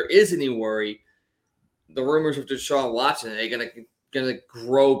there is any worry, the rumors of Deshaun Watson, are they going to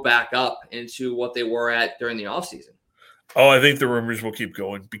grow back up into what they were at during the offseason? Oh, I think the rumors will keep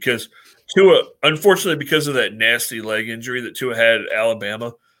going because Tua, unfortunately, because of that nasty leg injury that Tua had at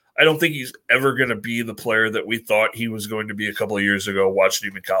Alabama, I don't think he's ever going to be the player that we thought he was going to be a couple of years ago watching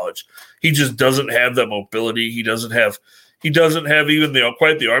him in college. He just doesn't have that mobility. He doesn't have even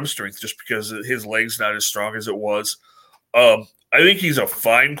quite the arm strength just because his leg's not as strong as it was. I think he's a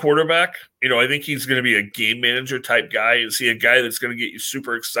fine quarterback. I think he's going to be a game manager type guy. Is he a guy that's going to get you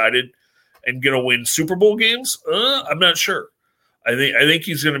super excited and going to win Super Bowl games? I'm not sure. I think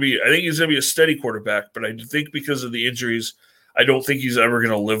he's going to be a steady quarterback, but I think because of the injuries, I don't think he's ever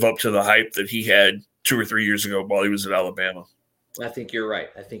going to live up to the hype that he had 2 or 3 years ago while he was at Alabama. I think you're right.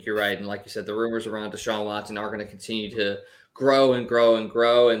 And like you said, the rumors around Deshaun Watson are going to continue to grow and grow and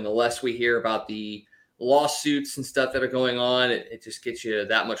grow. And the less we hear about the lawsuits and stuff that are going on, it just gets you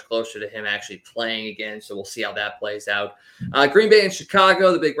that much closer to him actually playing again. So we'll see how that plays out. Green Bay and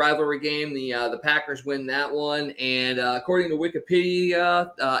Chicago, the big rivalry game. The Packers win that one. And according to Wikipedia,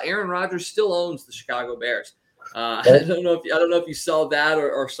 Aaron Rodgers still owns the Chicago Bears. I don't know if you saw that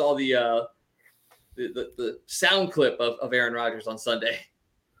or saw the sound clip of Aaron Rodgers on Sunday.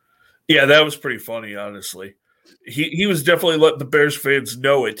 Yeah, that was pretty funny, honestly. He was definitely letting the Bears fans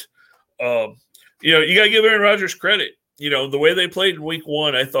know it. You got to give Aaron Rodgers credit. The way they played in week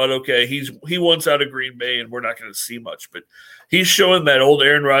 1, I thought, okay, he wants out of Green Bay and we're not going to see much. But he's showing that old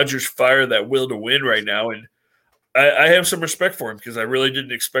Aaron Rodgers fire, that will to win right now. And I have some respect for him because I really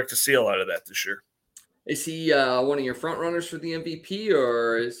didn't expect to see a lot of that this year. Is he one of your front runners for the MVP,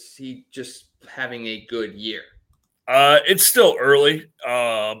 or is he just having a good year? It's still early.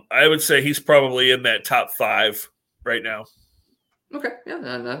 I would say he's probably in that top 5 right now. Okay, yeah,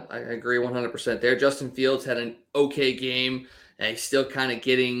 no, I agree 100% there. Justin Fields had an okay game. He's still kind of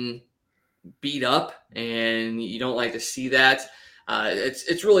getting beat up, and you don't like to see that.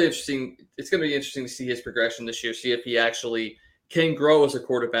 It's really interesting. It's going to be interesting to see his progression this year, see if he actually can grow as a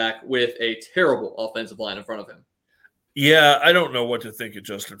quarterback with a terrible offensive line in front of him. Yeah, I don't know what to think of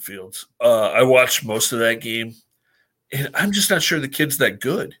Justin Fields. I watched most of that game, and I'm just not sure the kid's that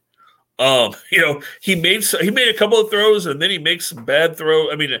good. He made a couple of throws, and then he makes some bad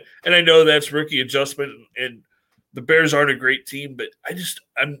throws. And I know that's rookie adjustment, and the Bears aren't a great team, but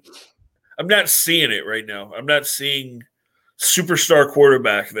I'm not seeing it right now. I'm not seeing superstar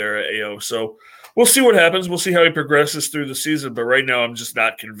quarterback there. So we'll see what happens. We'll see how he progresses through the season. But right now, I'm just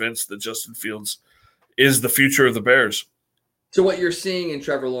not convinced that Justin Fields is the future of the Bears. So what you're seeing in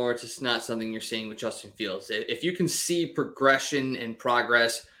Trevor Lawrence is not something you're seeing with Justin Fields. If you can see progression and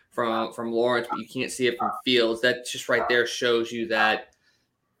progress from Lawrence, but you can't see it from Fields, that just right there shows you that,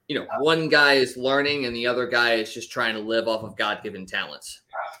 one guy is learning and the other guy is just trying to live off of God-given talents.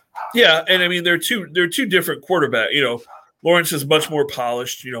 Yeah, and I mean they're two different quarterbacks. Lawrence is much more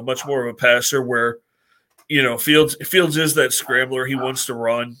polished, much more of a passer, where Fields is that scrambler. He wants to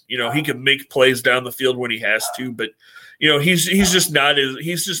run. He can make plays down the field when he has to, but he's just not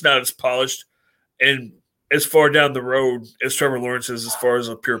as polished and as far down the road as Trevor Lawrence is as far as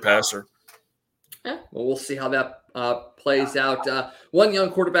a pure passer. Yeah, well, we'll see how that plays out. One young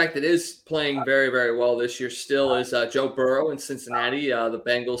quarterback that is playing very, very well this year still is Joe Burrow in Cincinnati. The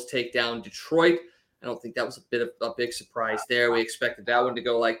Bengals take down Detroit. I don't think that was a big surprise there. We expected that one to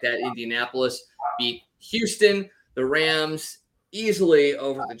go like that. Indianapolis beat Houston. The Rams easily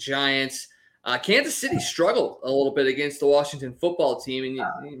over the Giants. Kansas City struggled a little bit against the Washington football team,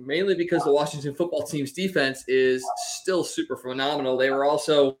 and mainly because the Washington football team's defense is still super phenomenal. They were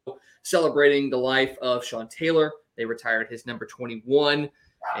also celebrating the life of Sean Taylor. They retired his number 21,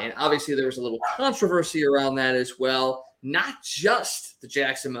 and obviously there was a little controversy around that as well. Not just the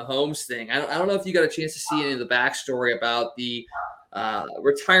Jackson Mahomes thing. I don't know if you got a chance to see any of the backstory about the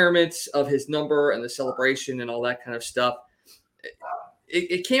retirements of his number and the celebration and all that kind of stuff.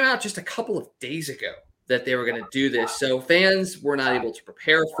 It came out just a couple of days ago that they were going to do this. So fans were not able to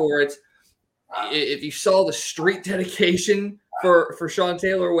prepare for it. If you saw the street dedication for Sean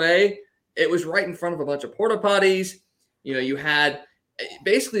Taylor Way, it was right in front of a bunch of porta potties. You had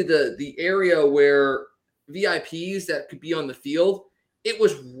basically the area where VIPs that could be on the field. It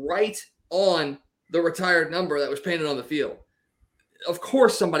was right on the retired number that was painted on the field. Of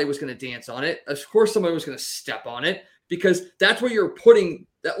course, somebody was going to dance on it. Of course, somebody was going to step on it, because that's where you're putting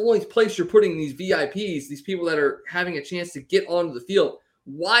 – that only place you're putting these VIPs, these people that are having a chance to get onto the field.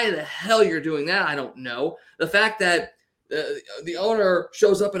 Why the hell you're doing that, I don't know. The fact that the owner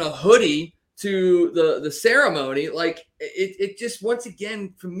shows up in a hoodie to the ceremony, like it just once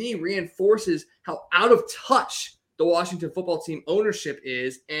again, for me, reinforces how out of touch the Washington football team ownership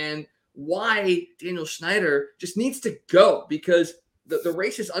is and why Daniel Snyder just needs to go, because the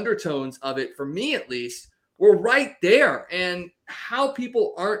racist undertones of it, for me at least, were right there. And how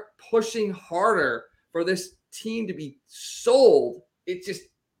people aren't pushing harder for this team to be sold, it just,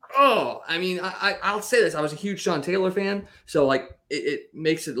 I'll say this. I was a huge Sean Taylor fan, so like it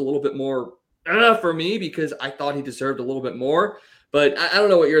makes it a little bit more for me, because I thought he deserved a little bit more. But I don't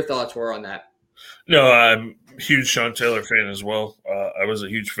know what your thoughts were on that. No, I'm a huge Sean Taylor fan as well. I was a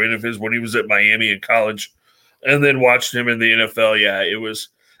huge fan of his when he was at Miami in college, and then watched him in the NFL. Yeah, it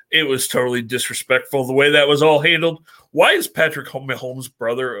was totally disrespectful the way that was all handled. Why is Patrick Mahomes'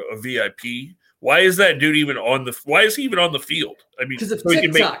 brother a VIP? Why is that dude even on the? Why is he even on the field? I mean, because of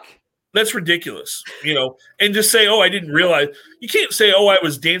TikTok. That's ridiculous, and just say, oh, I didn't realize. You can't say, oh, I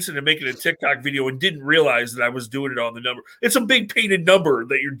was dancing and making a TikTok video and didn't realize that I was doing it on the number. It's a big painted number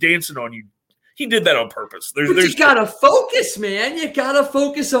that you're dancing on. He did that on purpose. But you got to focus, man. You got to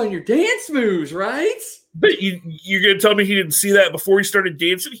focus on your dance moves, right? But you're going to tell me he didn't see that before he started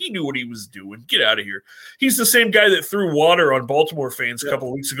dancing? He knew what he was doing. Get out of here. He's the same guy that threw water on Baltimore fans a couple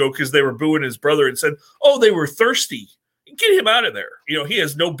of weeks ago because they were booing his brother and said, oh, they were thirsty. Get him out of there. He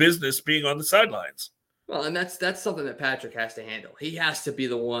has no business being on the sidelines. Well, and that's something that Patrick has to handle. He has to be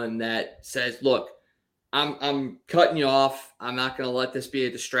the one that says, look, I'm cutting you off. I'm not going to let this be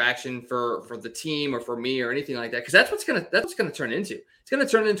a distraction for the team or for me or anything like that, because that's what's going to turn into. It's going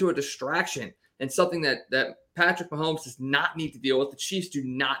to turn into a distraction and something that Patrick Mahomes does not need to deal with. The Chiefs do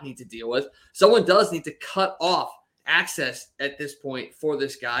not need to deal with. Someone does need to cut off access at this point for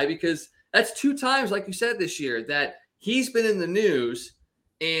this guy, because that's 2 times, like you said, this year that he's been in the news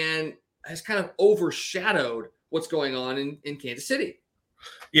and has kind of overshadowed what's going on in Kansas City.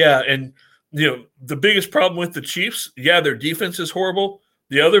 Yeah, and the biggest problem with the Chiefs, their defense is horrible.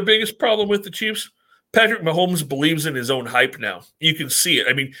 The other biggest problem with the Chiefs, Patrick Mahomes believes in his own hype now. You can see it.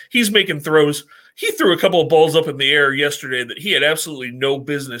 I mean, he's making throws. He threw a couple of balls up in the air yesterday that he had absolutely no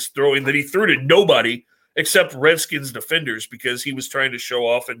business throwing, that he threw to nobody except Redskins defenders, because he was trying to show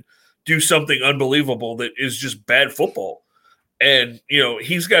off and do something unbelievable that is just bad football. And,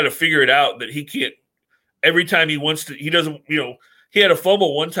 he's got to figure it out that he can't – every time he wants to – he doesn't – he had a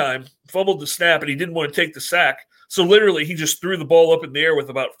fumble one time, fumbled the snap, and he didn't want to take the sack. So literally he just threw the ball up in the air with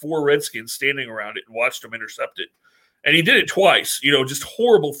about 4 Redskins standing around it and watched him intercept it. And he did it twice, just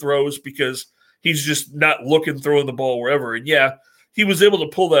horrible throws, because He's just not looking, throwing the ball wherever. And yeah, he was able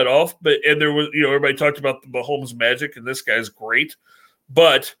to pull that off. And there was, everybody talked about the Mahomes magic, and this guy's great.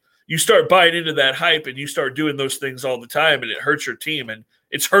 But you start buying into that hype, and you start doing those things all the time, and it hurts your team, and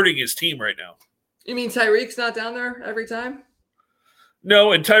it's hurting his team right now. You mean Tyreek's not down there every time?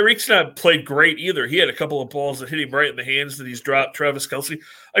 No, and Tyreek's not played great either. He had a couple of balls that hit him right in the hands that he's dropped. Travis Kelce.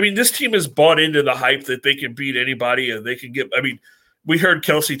 I mean, this team has bought into the hype that they can beat anybody, and they can get. I mean, we heard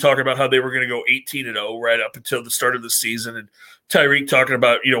Kelce talk about how they were going to go 18-0 right up until the start of the season, and Tyreek talking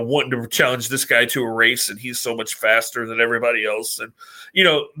about wanting to challenge this guy to a race, and he's so much faster than everybody else, and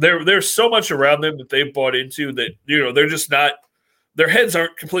there's so much around them that they've bought into that they're just not. Their heads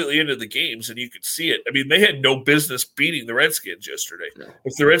aren't completely into the games, and you could see it. I mean, they had no business beating the Redskins yesterday. No.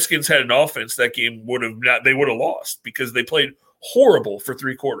 If the Redskins had an offense, that game would have lost because they played horrible for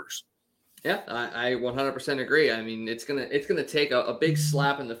 3 quarters. Yeah, I 100% agree. I mean, it's gonna take a big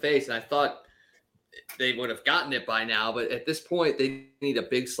slap in the face, and I thought they would have gotten it by now, but at this point, they need a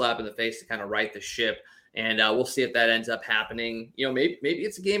big slap in the face to kind of right the ship. And we'll see if that ends up happening. Maybe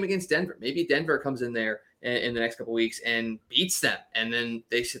it's a game against Denver. Maybe Denver comes in there in the next couple of weeks and beats them, and then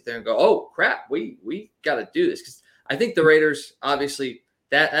they sit there and go, "Oh crap, we got to do this." Because I think the Raiders, obviously,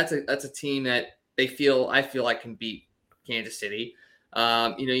 that's a team that I feel like can beat Kansas City.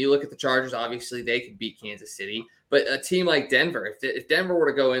 You look at the Chargers, obviously they could beat Kansas City, but a team like Denver, if Denver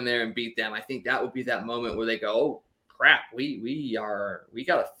were to go in there and beat them, I think that would be that moment where they go, "Oh crap, we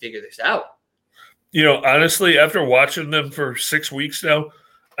got to figure this out." Honestly, after watching them for 6 weeks now,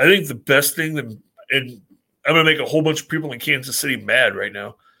 I think the best thing and I'm going to make a whole bunch of people in Kansas City mad right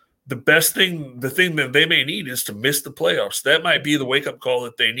now. The thing that they may need is to miss the playoffs. That might be the wake-up call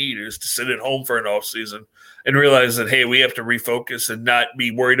that they need, is to sit at home for an offseason and realize that, hey, we have to refocus and not be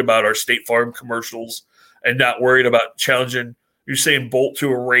worried about our State Farm commercials and not worried about challenging Usain Bolt to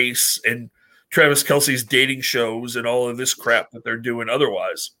a race and Travis Kelce's dating shows and all of this crap that they're doing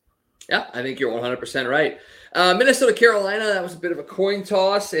otherwise. Yeah, I think you're 100% right. Minnesota, Carolina, that was a bit of a coin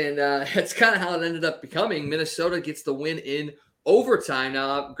toss, and that's kind of how it ended up becoming. Minnesota gets the win in overtime.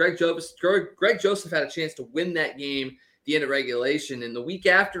 Now, Greg Joseph had a chance to win that game at the end of regulation, and the week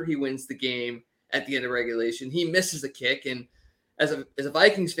after he wins the game at the end of regulation, he misses a kick. And as a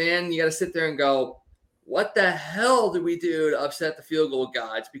Vikings fan, you got to sit there and go, what the hell did we do to upset the field goal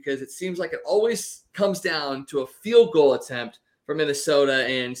gods? Because it seems like it always comes down to a field goal attempt for Minnesota,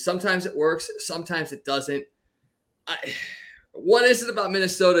 and sometimes it works, sometimes it doesn't. What is it about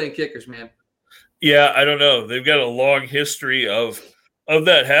Minnesota and kickers, man? Yeah, I don't know. They've got a long history of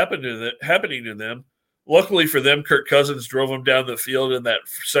that happening to them. Luckily for them, Kirk Cousins drove them down the field in that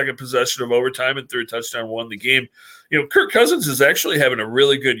second possession of overtime and threw a touchdown, won the game. Kirk Cousins is actually having a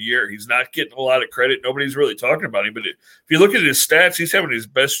really good year. He's not getting a lot of credit. Nobody's really talking about him. But if you look at his stats, he's having his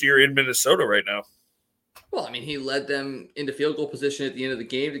best year in Minnesota right now. Well, I mean, he led them into field goal position at the end of the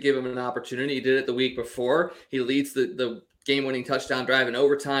game to give him an opportunity. He did it the week before. He leads the game-winning touchdown drive in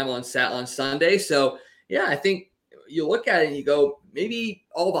overtime on Sunday. So, yeah, I think you look at it and you go, maybe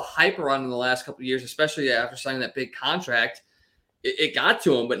all the hype around in the last couple of years, especially after signing that big contract, it got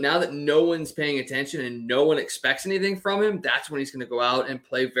to him. But now that no one's paying attention and no one expects anything from him, that's when he's going to go out and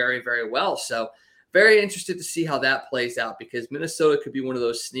play very, very well. So, very interested to see how that plays out, because Minnesota could be one of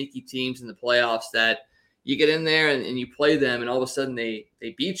those sneaky teams in the playoffs that you get in there and you play them, and all of a sudden they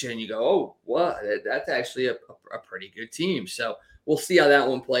beat you, and you go, oh, what? That's actually a pretty good team. So we'll see how that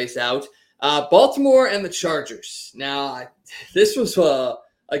one plays out. Baltimore and the Chargers. Now, this was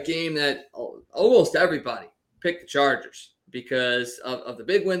a game that almost everybody picked the Chargers because of the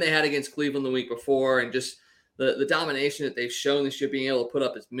big win they had against Cleveland the week before, and just the domination that they've shown this year, being able to put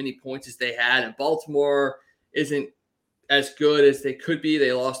up as many points as they had. And Baltimore isn't as good as they could be.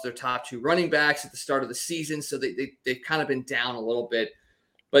 They lost their top 2 running backs at the start of the season, so they've kind of been down a little bit.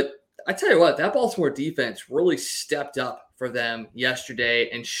 But I tell you what, that Baltimore defense really stepped up for them yesterday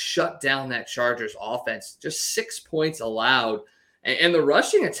and shut down that Chargers offense. Just 6 points allowed. And the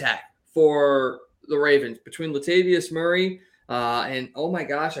rushing attack for the Ravens between Latavius Murray and, oh my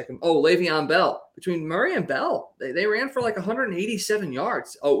gosh, Le'Veon Bell. Between Murray and Bell, they ran for like 187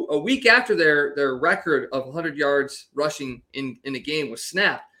 yards. A week after their record of 100 yards rushing in a game was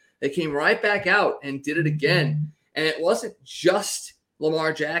snapped, they came right back out and did it again. And it wasn't just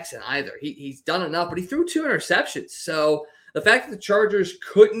Lamar Jackson either. He's done enough, but he threw 2 interceptions. So the fact that the Chargers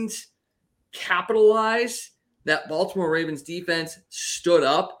couldn't capitalize, that Baltimore Ravens defense stood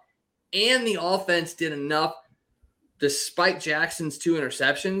up, and the offense did enough despite Jackson's 2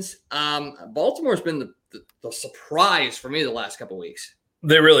 interceptions. Baltimore's been the surprise for me the last couple of weeks.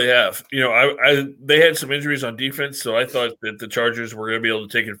 They really have. They had some injuries on defense, so I thought that the Chargers were going to be able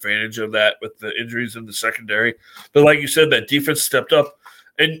to take advantage of that with the injuries in the secondary. But like you said, that defense stepped up,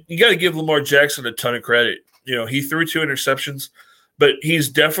 and you got to give Lamar Jackson a ton of credit. He threw 2 interceptions, but he's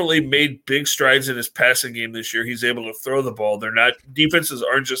definitely made big strides in his passing game this year. He's able to throw the ball. Defenses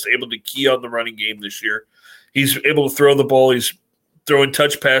aren't just able to key on the running game this year. He's able to throw the ball. He's throwing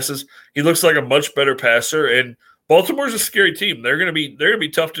touch passes. He looks like a much better passer, and Baltimore's a scary team. They're gonna be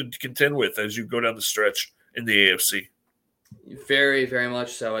tough to contend with as you go down the stretch in the AFC. Very, very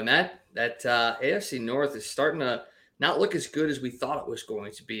much so. And that AFC North is starting to not look as good as we thought it was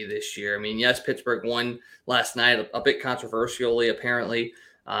going to be this year. I mean, yes, Pittsburgh won last night, a bit controversially, apparently.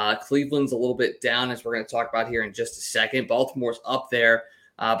 Cleveland's a little bit down, as we're going to talk about here in just a second. Baltimore's up there.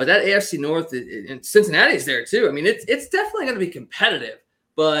 But that AFC North, and Cincinnati's there too. I mean, it's definitely going to be competitive,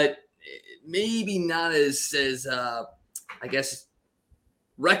 but maybe not as I guess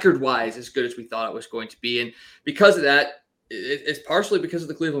record-wise as good as we thought it was going to be. And because of that, it's partially because of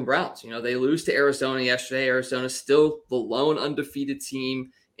the Cleveland Browns. They lose to Arizona yesterday. Arizona's still the lone undefeated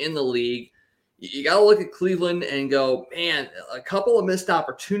team in the league. You got to look at Cleveland and go, man, a couple of missed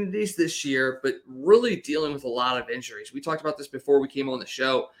opportunities this year, but really dealing with a lot of injuries. We talked about this before we came on the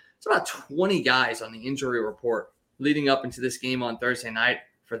show. It's about 20 guys on the injury report leading up into this game on Thursday night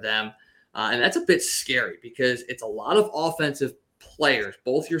for them. And that's a bit scary because it's a lot of offensive players.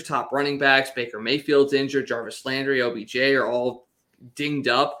 Both your top running backs, Baker Mayfield's injured, Jarvis Landry, OBJ are all dinged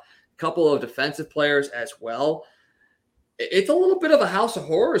up. A couple of defensive players as well. It's a little bit of a house of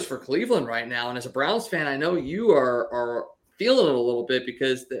horrors for Cleveland right now. And as a Browns fan, I know you are feeling it a little bit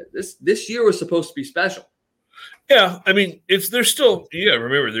because this year was supposed to be special. Yeah, I mean,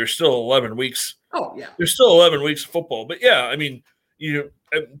 remember, there's still 11 weeks. Oh, yeah. There's still 11 weeks of football. But, yeah, I mean,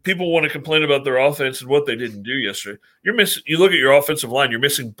 people want to complain about their offense and what they didn't do yesterday. You look at your offensive line, you're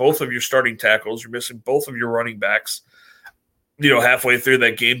missing both of your starting tackles. You're missing both of your running backs, halfway through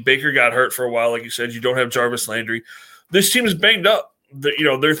that game. Baker got hurt for a while, like you said. You don't have Jarvis Landry. This team is banged up. They're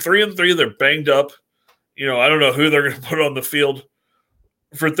 3-3. They're banged up. I don't know who they're going to put on the field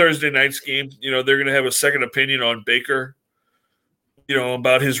for Thursday night's game. They're going to have a second opinion on Baker,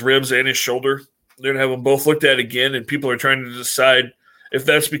 about his ribs and his shoulder. They're going to have them both looked at again, and people are trying to decide if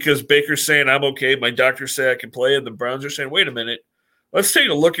that's because Baker's saying, I'm okay, my doctors say I can play, and the Browns are saying, wait a minute, let's take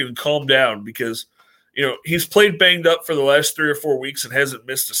a look and calm down because, he's played banged up for the last 3 or 4 weeks and hasn't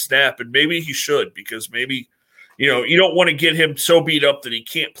missed a snap, and maybe he should because maybe – you don't want to get him so beat up that he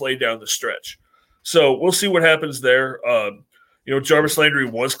can't play down the stretch. So we'll see what happens there. Jarvis Landry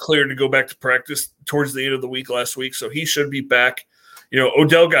was cleared to go back to practice towards the end of the week last week, so he should be back.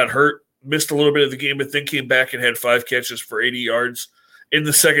 Odell got hurt, missed a little bit of the game, but then came back and had 5 catches for 80 yards in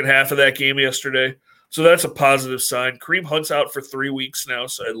the second half of that game yesterday. So that's a positive sign. Kareem Hunt's out for 3 weeks now,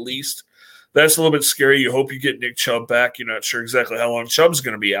 so at least that's a little bit scary. You hope you get Nick Chubb back. You're not sure exactly how long Chubb's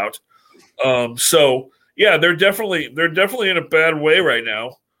going to be out. Yeah, they're definitely in a bad way right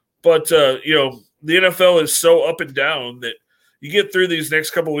now. But the NFL is so up and down that you get through these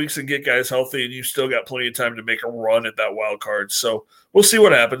next couple of weeks and get guys healthy, and you still got plenty of time to make a run at that wild card. So we'll see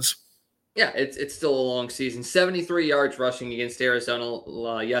what happens. Yeah, it's still a long season. 73 yards rushing against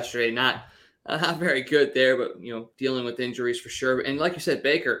Arizona yesterday. Not very good there, but dealing with injuries for sure. And like you said,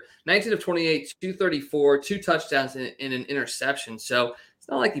 Baker, 19 of 28, 234, 2 touchdowns and an interception. So it's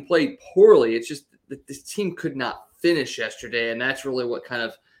not like he played poorly. It's just that this team could not finish yesterday, and that's really what kind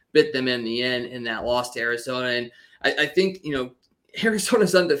of bit them in the end in that loss to Arizona. And I think,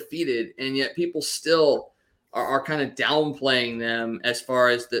 Arizona's undefeated, and yet people still are kind of downplaying them as far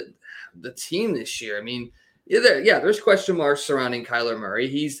as the team this year. I mean, there's question marks surrounding Kyler Murray.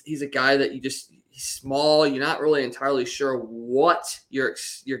 He's a guy that he's small. You're not really entirely sure what you're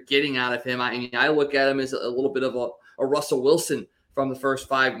getting out of him. I look at him as a little bit of a Russell Wilson from the first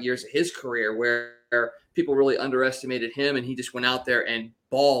 5 years of his career, where people really underestimated him, and he just went out there and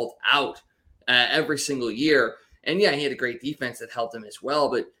balled out every single year. And yeah, he had a great defense that helped him as well.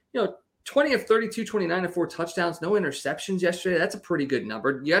 But 20 of 32, 29 of 4 touchdowns, no interceptions yesterday. That's a pretty good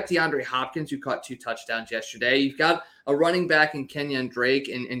number. You got DeAndre Hopkins, who caught 2 touchdowns yesterday. You've got a running back in Kenyon Drake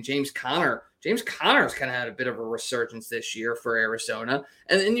and James Conner. James Conner's kind of had a bit of a resurgence this year for Arizona.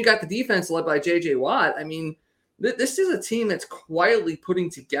 And then you got the defense led by J.J. Watt. I mean, this is a team that's quietly putting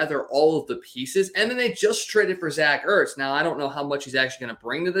together all of the pieces. And then they just traded for Zach Ertz. Now, I don't know how much he's actually going to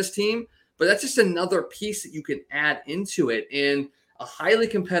bring to this team, but that's just another piece that you can add into it. And a highly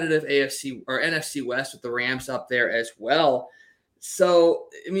competitive AFC or NFC West with the Rams up there as well. So,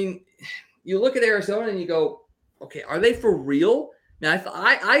 I mean, you look at Arizona and you go, okay, are they for real? Now,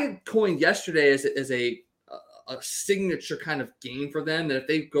 I coined yesterday as a a signature kind of game for them that if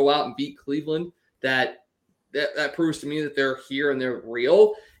they go out and beat Cleveland, that proves to me that they're here and they're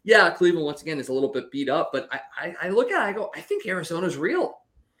real. Yeah, Cleveland, once again, is a little bit beat up, but I look at it, I go, I think Arizona's real.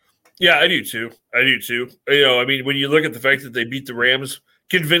 Yeah, I do too. I mean, when you look at the fact that they beat the Rams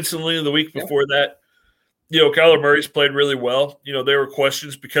convincingly the week before that, Kyler Murray's played really well. There were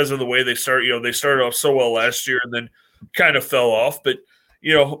questions because of the way they started. They started off so well last year and then kind of fell off. But,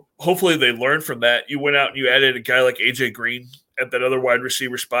 hopefully they learned from that. You went out and you added a guy like A.J. Green at that other wide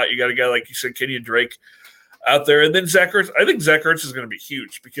receiver spot. You got a guy, like you said, Kenyon Drake out there. And then Zach Ertz. I think Zach Ertz is going to be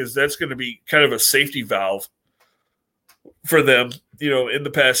huge because that's going to be kind of a safety valve for them, in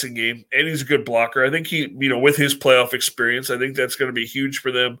the passing game. And he's a good blocker. I think he, with his playoff experience, I think that's going to be huge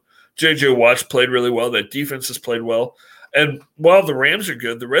for them. J.J. Watt's played really well. That defense has played well. And while the Rams are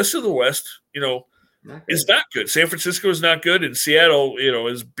good, the rest of the West, is not good. San Francisco is not good. And Seattle,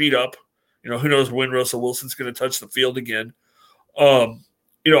 is beat up. Who knows when Russell Wilson's going to touch the field again.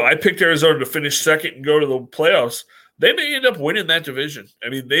 I picked Arizona to finish second and go to the playoffs. They may end up winning that division. I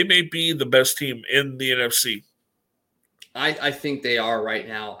mean, they may be the best team in the NFC. I think they are right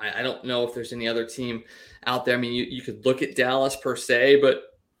now. I don't know if there's any other team out there. I mean, you could look at Dallas per se, but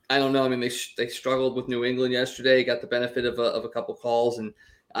I don't know. I mean, they struggled with New England yesterday, got the benefit of a couple calls, and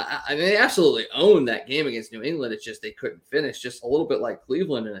I mean, they absolutely owned that game against New England. It's just they couldn't finish, just a little bit like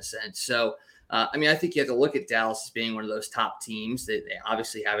Cleveland in a sense. So, I mean, I think you have to look at Dallas as being one of those top teams. They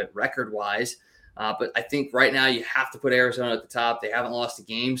obviously have it record-wise, but I think right now you have to put Arizona at the top. They haven't lost a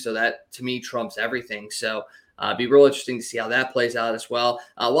game, so that, to me, trumps everything. So, be real interesting to see how that plays out as well.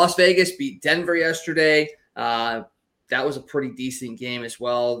 Las Vegas beat Denver yesterday. That was a pretty decent game as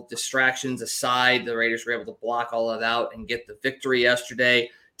well. Distractions aside, the Raiders were able to block all of that out and get the victory yesterday.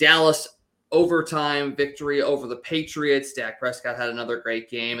 Dallas, overtime victory over the Patriots. Dak Prescott had another great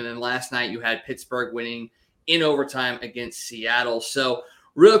game. And then last night you had Pittsburgh winning in overtime against Seattle. So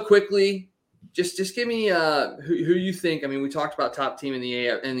real quickly, just give me who you think. I mean, we talked about top team in the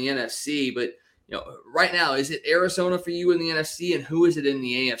NFC, but right now, is it Arizona for you in the NFC, and who is it in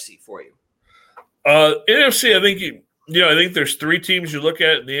the AFC for you? NFC, I think I think there's three teams you look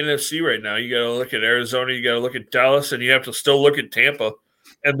at in the NFC right now. You got to look at Arizona, you got to look at Dallas, and you have to still look at Tampa.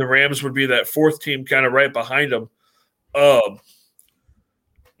 And the Rams would be that fourth team kind of right behind them.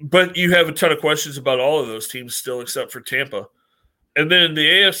 But you have a ton of questions about all of those teams still except for Tampa. And then in the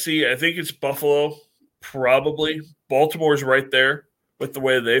AFC, I think it's Buffalo, probably. Baltimore's right there with the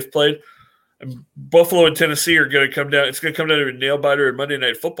way they've played. And Buffalo and Tennessee are going to come down. It's going to come down to a nail-biter in Monday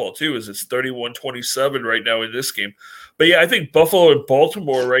Night Football, too, as it's 31-27 right now in this game. But, yeah, I think Buffalo and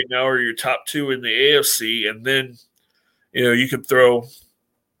Baltimore right now are your top two in the AFC. And then, you can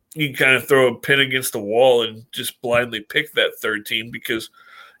kind of throw a pin against the wall and just blindly pick that third team because,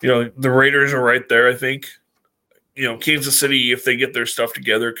 the Raiders are right there, I think. Kansas City, if they get their stuff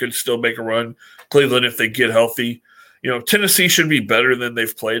together, could still make a run. Cleveland, if they get healthy. Tennessee should be better than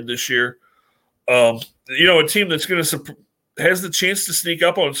they've played this year. A team that's going to has the chance to sneak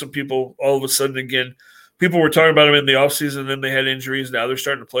up on some people all of a sudden again. People were talking about them in the offseason, then they had injuries. Now they're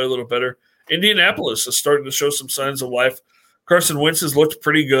starting to play a little better. Indianapolis is starting to show some signs of life. Carson Wentz has looked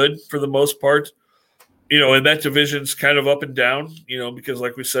pretty good for the most part. And that division's kind of up and down, because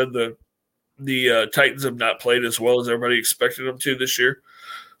like we said, the Titans have not played as well as everybody expected them to this year.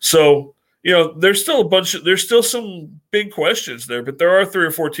 So, there's still some big questions there, but there are 3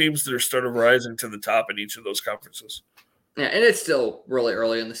 or 4 teams that are starting rising to the top in each of those conferences. Yeah, and it's still really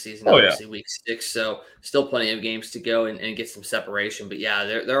early in the season, obviously week 6, so still plenty of games to go and get some separation. But yeah,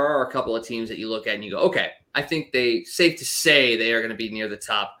 there are a couple of teams that you look at and you go, okay, I think safe to say they are going to be near the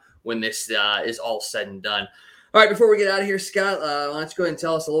top when this is all said and done. All right, before we get out of here, Scott, why don't you go ahead and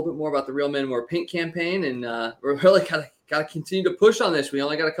tell us a little bit more about the Real Men Wear Pink campaign, and we're really got to continue to push on this. We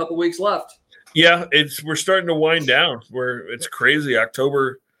only got a couple weeks left. Yeah, we're starting to wind down. It's crazy.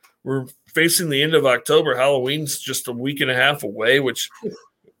 October, we're facing the end of October. Halloween's just a week and a half away, which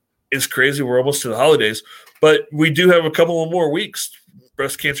is crazy. We're almost to the holidays, but we do have a couple of more weeks.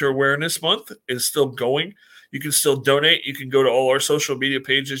 Breast Cancer Awareness Month is still going. You can still donate. You can go to all our social media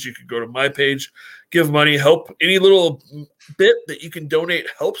pages. You can go to my page, give money, help. Any little bit that you can donate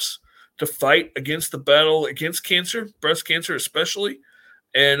helps to fight against the battle against cancer, breast cancer especially.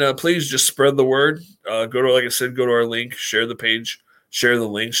 And please just spread the word. Like I said, go to our link, share the page, share the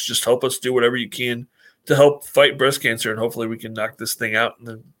links. Just help us do whatever you can to help fight breast cancer, and hopefully we can knock this thing out in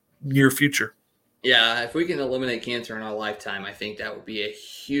the near future. Yeah, if we can eliminate cancer in our lifetime, I think that would be a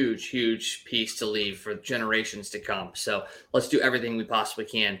huge, huge piece to leave for generations to come. So let's do everything we possibly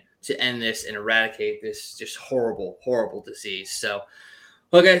can to end this and eradicate this just horrible, horrible disease. So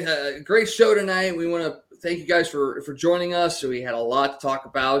Okay, great show tonight. We want to thank you guys for joining us. So we had a lot to talk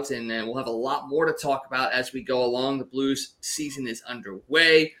about, and we'll have a lot more to talk about as we go along. The Blues season is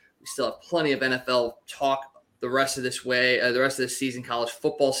underway. We still have plenty of NFL talk the rest of this season. College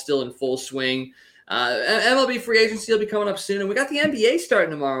football still in full swing. MLB free agency will be coming up soon, and we got the NBA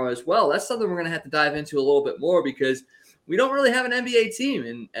starting tomorrow as well. That's something we're going to have to dive into a little bit more because we don't really have an NBA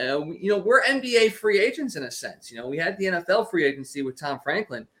team, and we're NBA free agents in a sense. We had the NFL free agency with Tom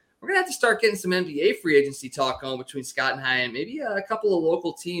Franklin. We're going to have to start getting some NBA free agency talk going between Scott and I, and maybe a couple of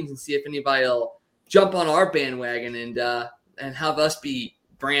local teams, and see if anybody will jump on our bandwagon and have us be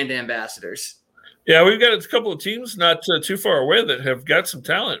brand ambassadors. Yeah, we've got a couple of teams not too far away that have got some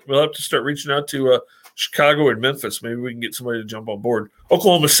talent. We'll have to start reaching out to Chicago and Memphis. Maybe we can get somebody to jump on board.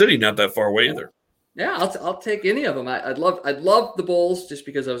 Oklahoma City, not that far away either. Yeah, I'll take any of them. I'd love the Bulls just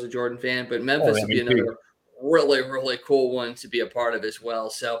because I was a Jordan fan, but Memphis would be another really, really cool one to be a part of as well.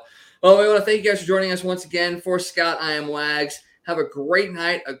 So, we want to thank you guys for joining us once again. For Scott, I am Wags. Have a great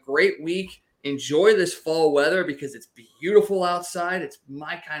night, a great week. Enjoy this fall weather because it's beautiful outside. It's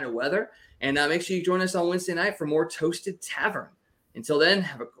my kind of weather. And make sure you join us on Wednesday night for more Toasted Tavern. Until then,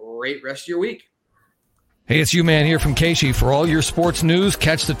 have a great rest of your week. Hey, it's you-man here from Casey. For all your sports news,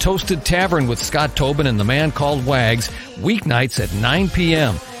 catch the Toasted Tavern with Scott Tobin and the man called Wags, weeknights at 9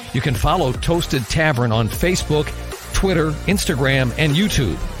 p.m. You can follow Toasted Tavern on Facebook, Twitter, Instagram, and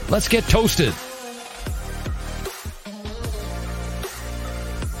YouTube. Let's get toasted.